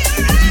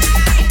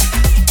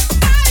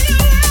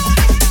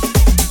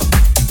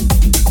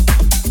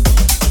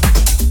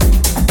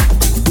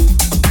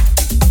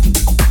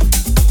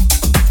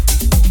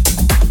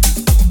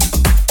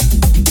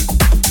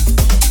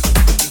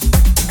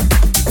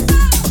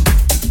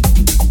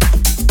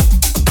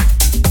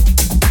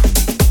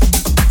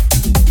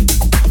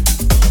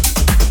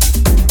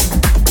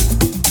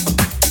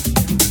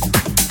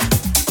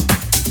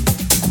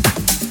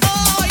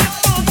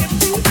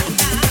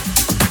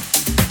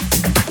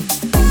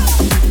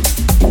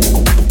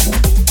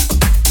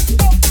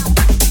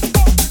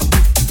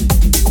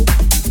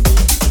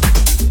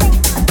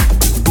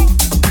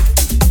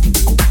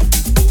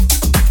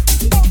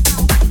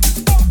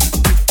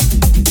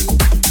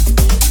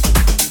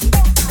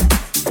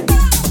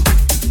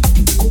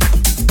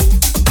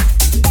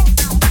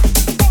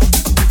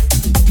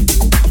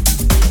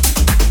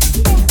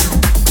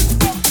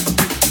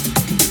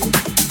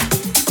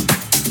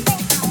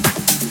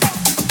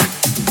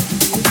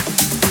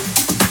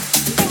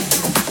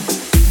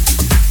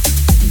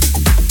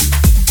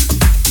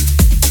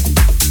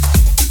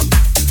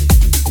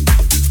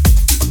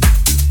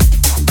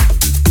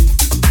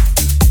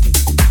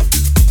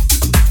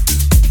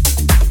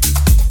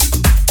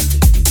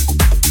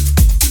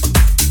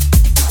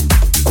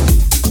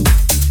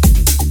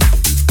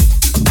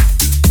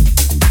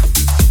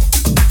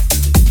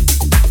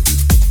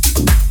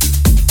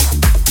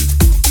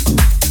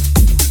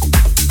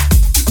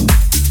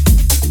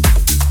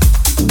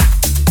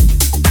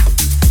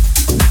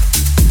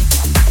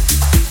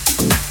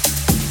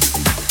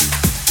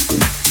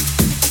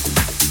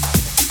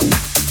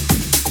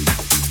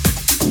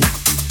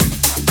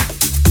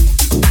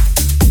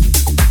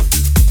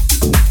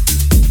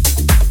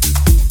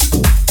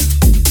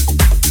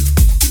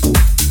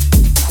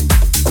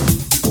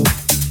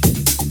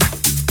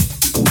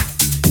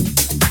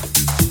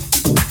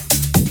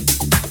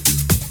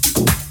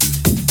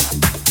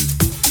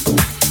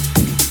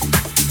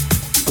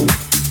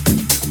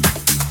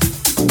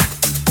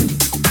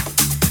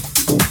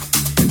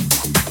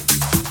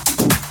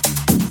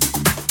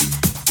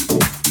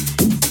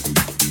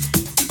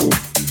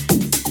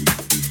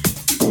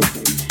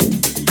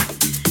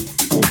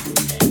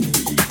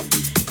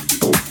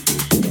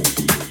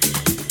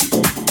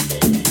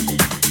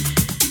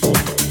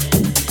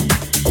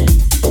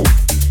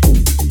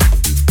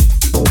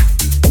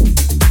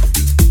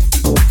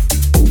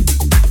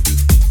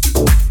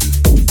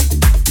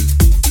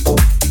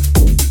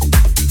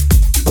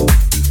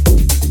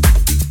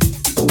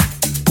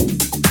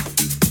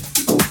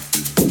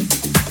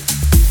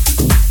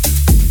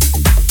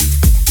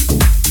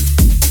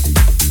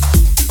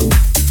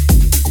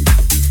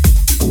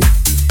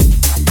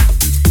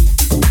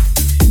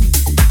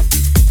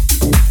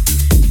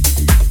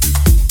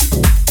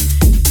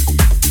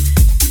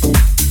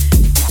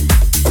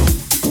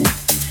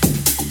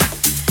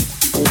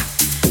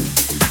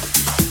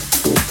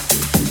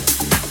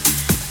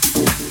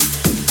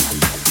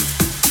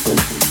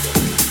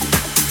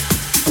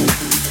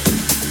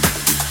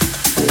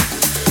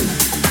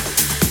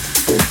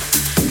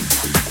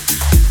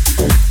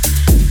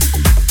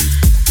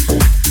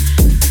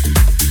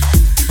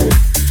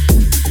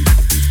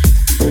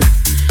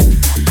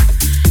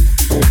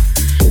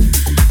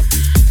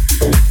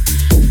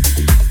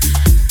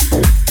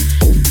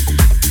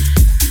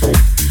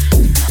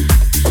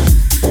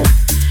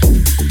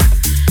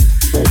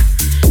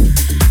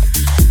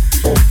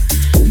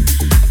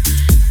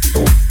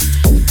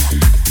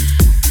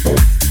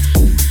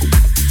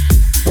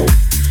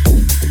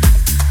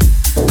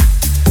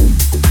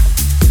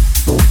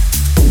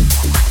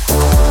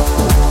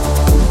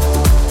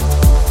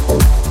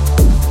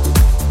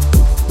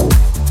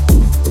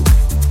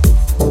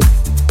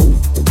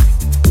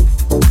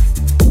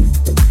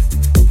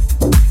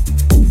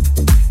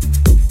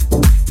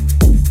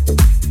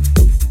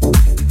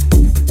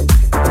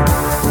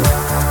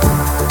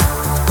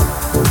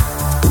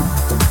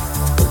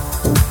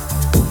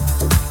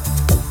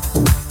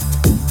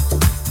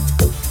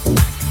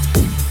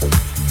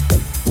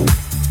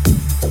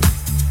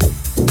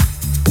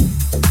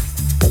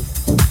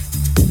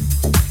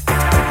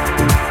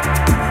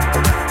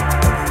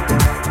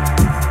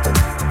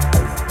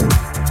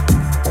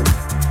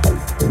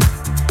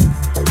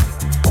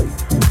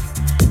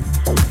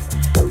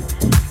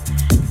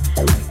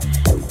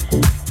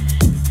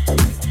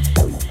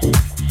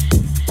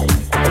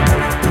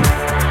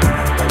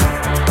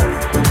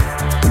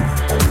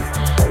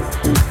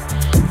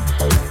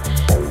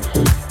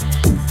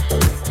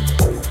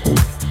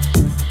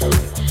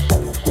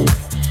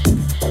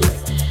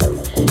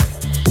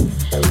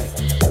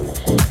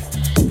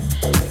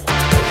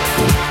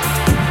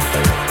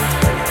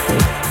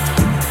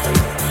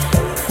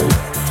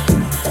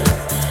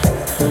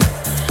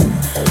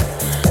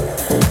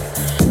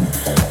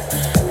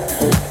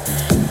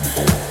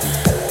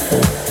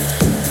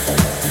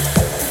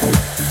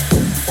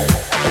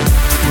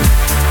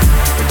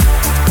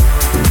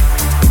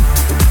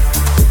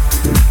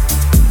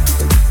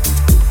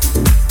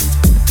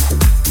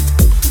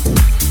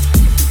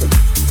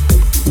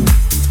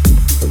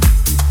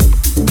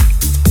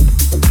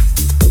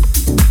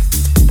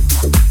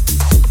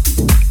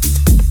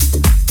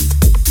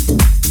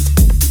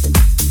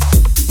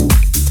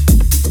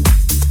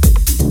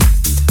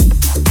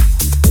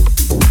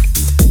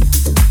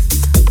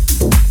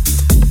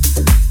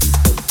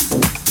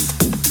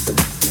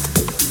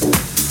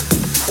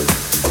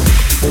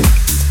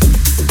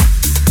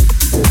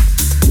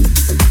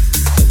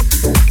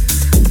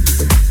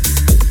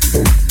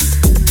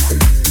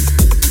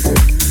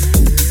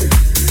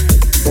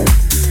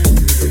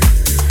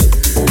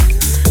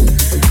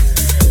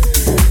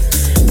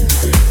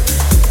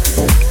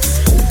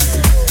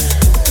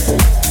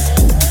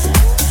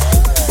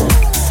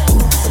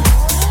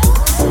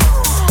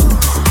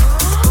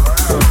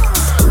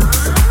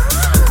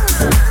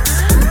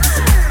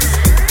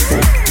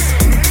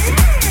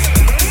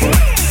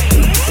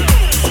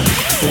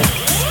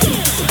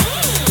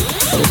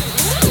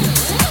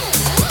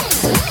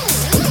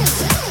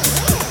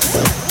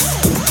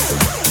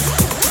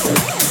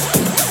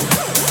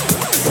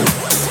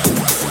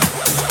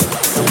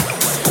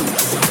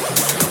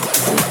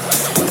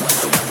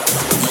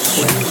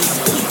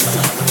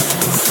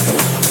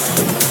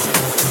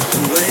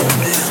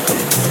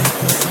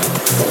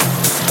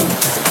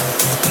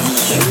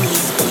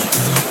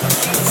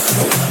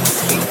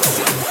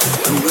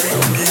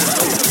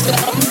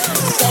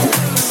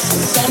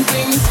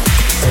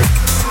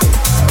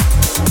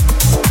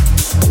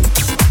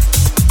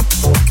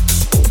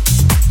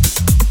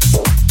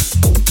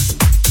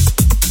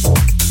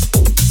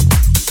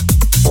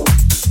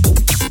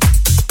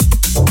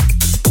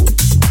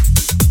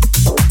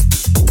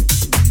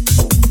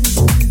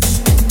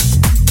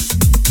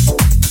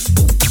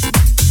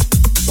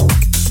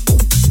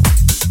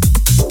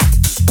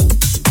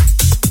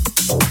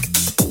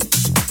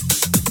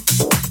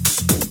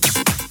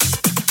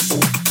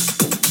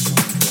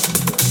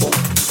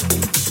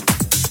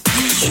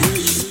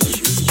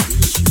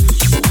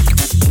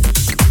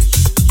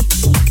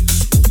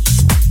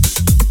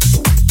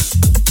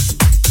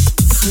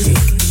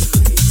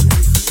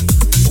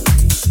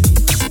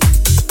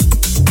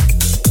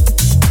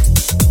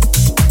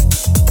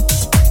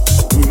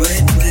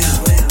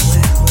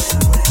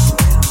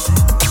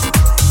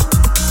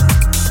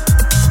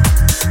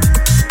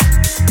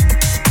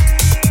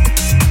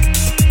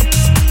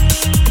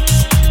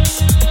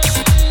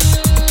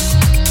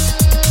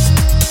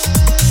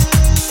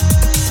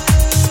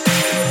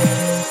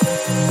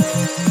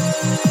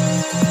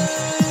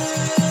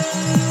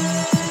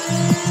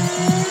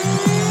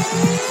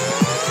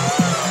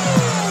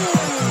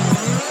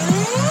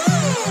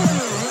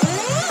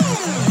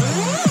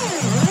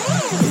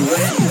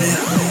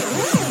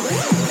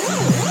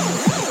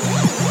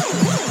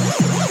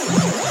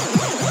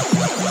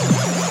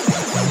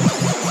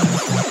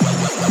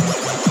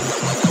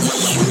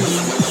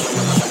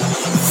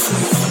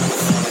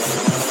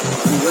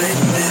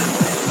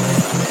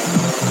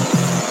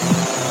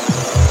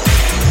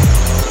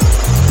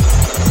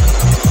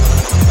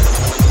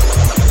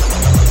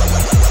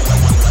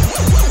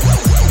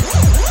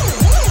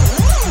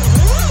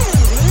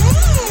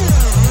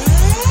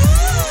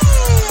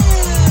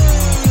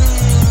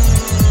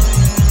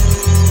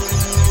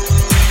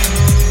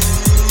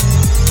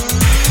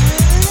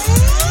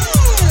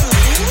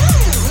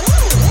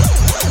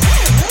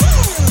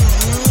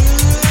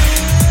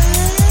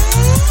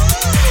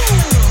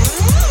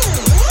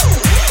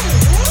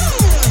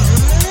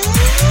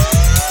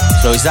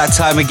 So it's that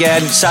time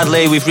again.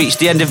 Sadly, we've reached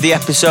the end of the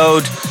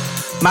episode.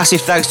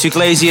 Massive thanks to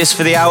Glazius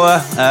for the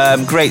hour.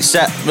 Great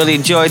set, really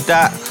enjoyed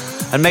that.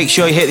 And make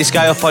sure you hit this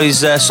guy up on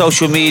his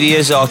social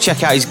medias or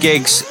check out his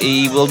gigs.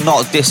 He will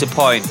not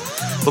disappoint.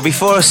 But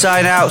before I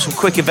sign out, some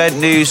quick event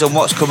news on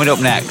what's coming up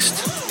next.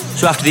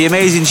 So after the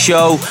amazing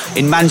show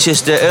in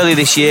Manchester earlier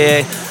this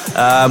year,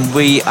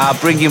 we are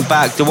bringing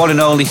back the one and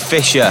only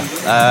Fisher.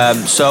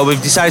 So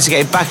we've decided to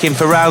get him back in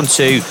for round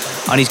 2,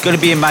 and he's going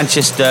to be in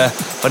Manchester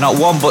for not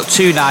 1 but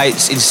 2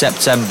 nights in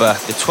September,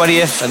 the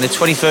 20th and the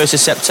 21st of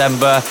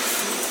September.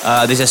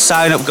 There's a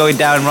sign up going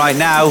down right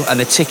now, and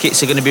the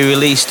tickets are going to be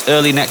released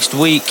early next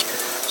week.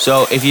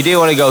 So if you do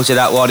want to go to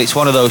that one, it's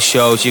one of those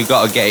shows you've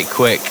got to get it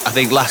quick. I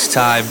think last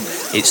time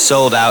it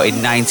sold out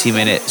in 90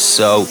 minutes.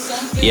 So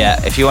yeah,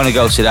 if you want to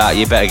go to that,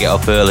 you better get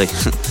up early.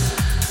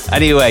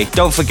 Anyway,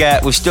 don't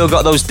forget, we've still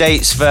got those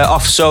dates for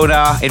Off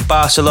Sonar in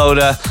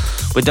Barcelona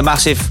with the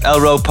massive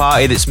Elro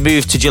party that's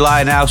moved to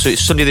July now, so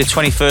it's Sunday the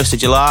 21st of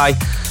July.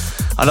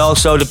 And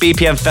also the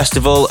BPM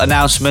Festival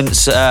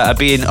announcements are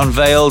being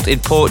unveiled in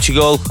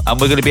Portugal, and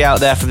we're going to be out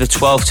there from the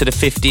 12th to the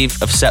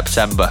 15th of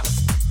September.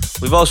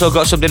 We've also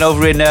got something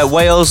over in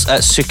Wales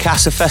at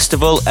Sukasa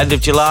Festival, end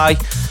of July.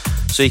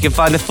 So you can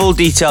find the full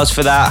details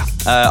for that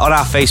on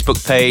our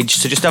Facebook page.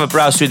 So just have a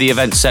browse through the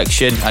events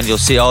section and you'll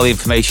see all the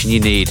information you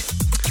need.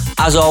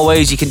 As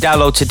always, you can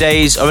download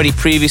today's or any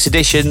previous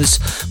editions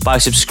by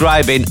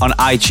subscribing on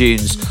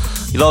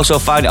iTunes. You'll also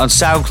find it on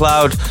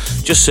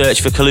SoundCloud. Just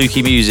search for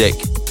Kaluki Music.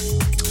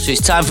 So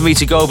it's time for me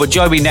to go, but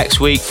join me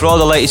next week for all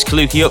the latest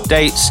Kaluki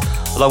updates,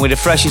 along with the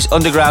freshest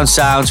underground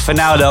sounds. For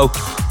now, though,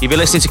 you've been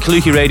listening to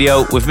Kaluki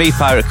Radio with me,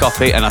 Pirate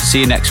Copy, and I'll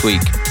see you next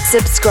week.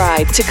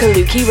 Subscribe to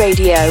Kaluki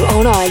Radio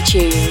on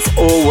iTunes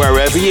or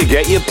wherever you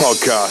get your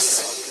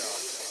podcasts.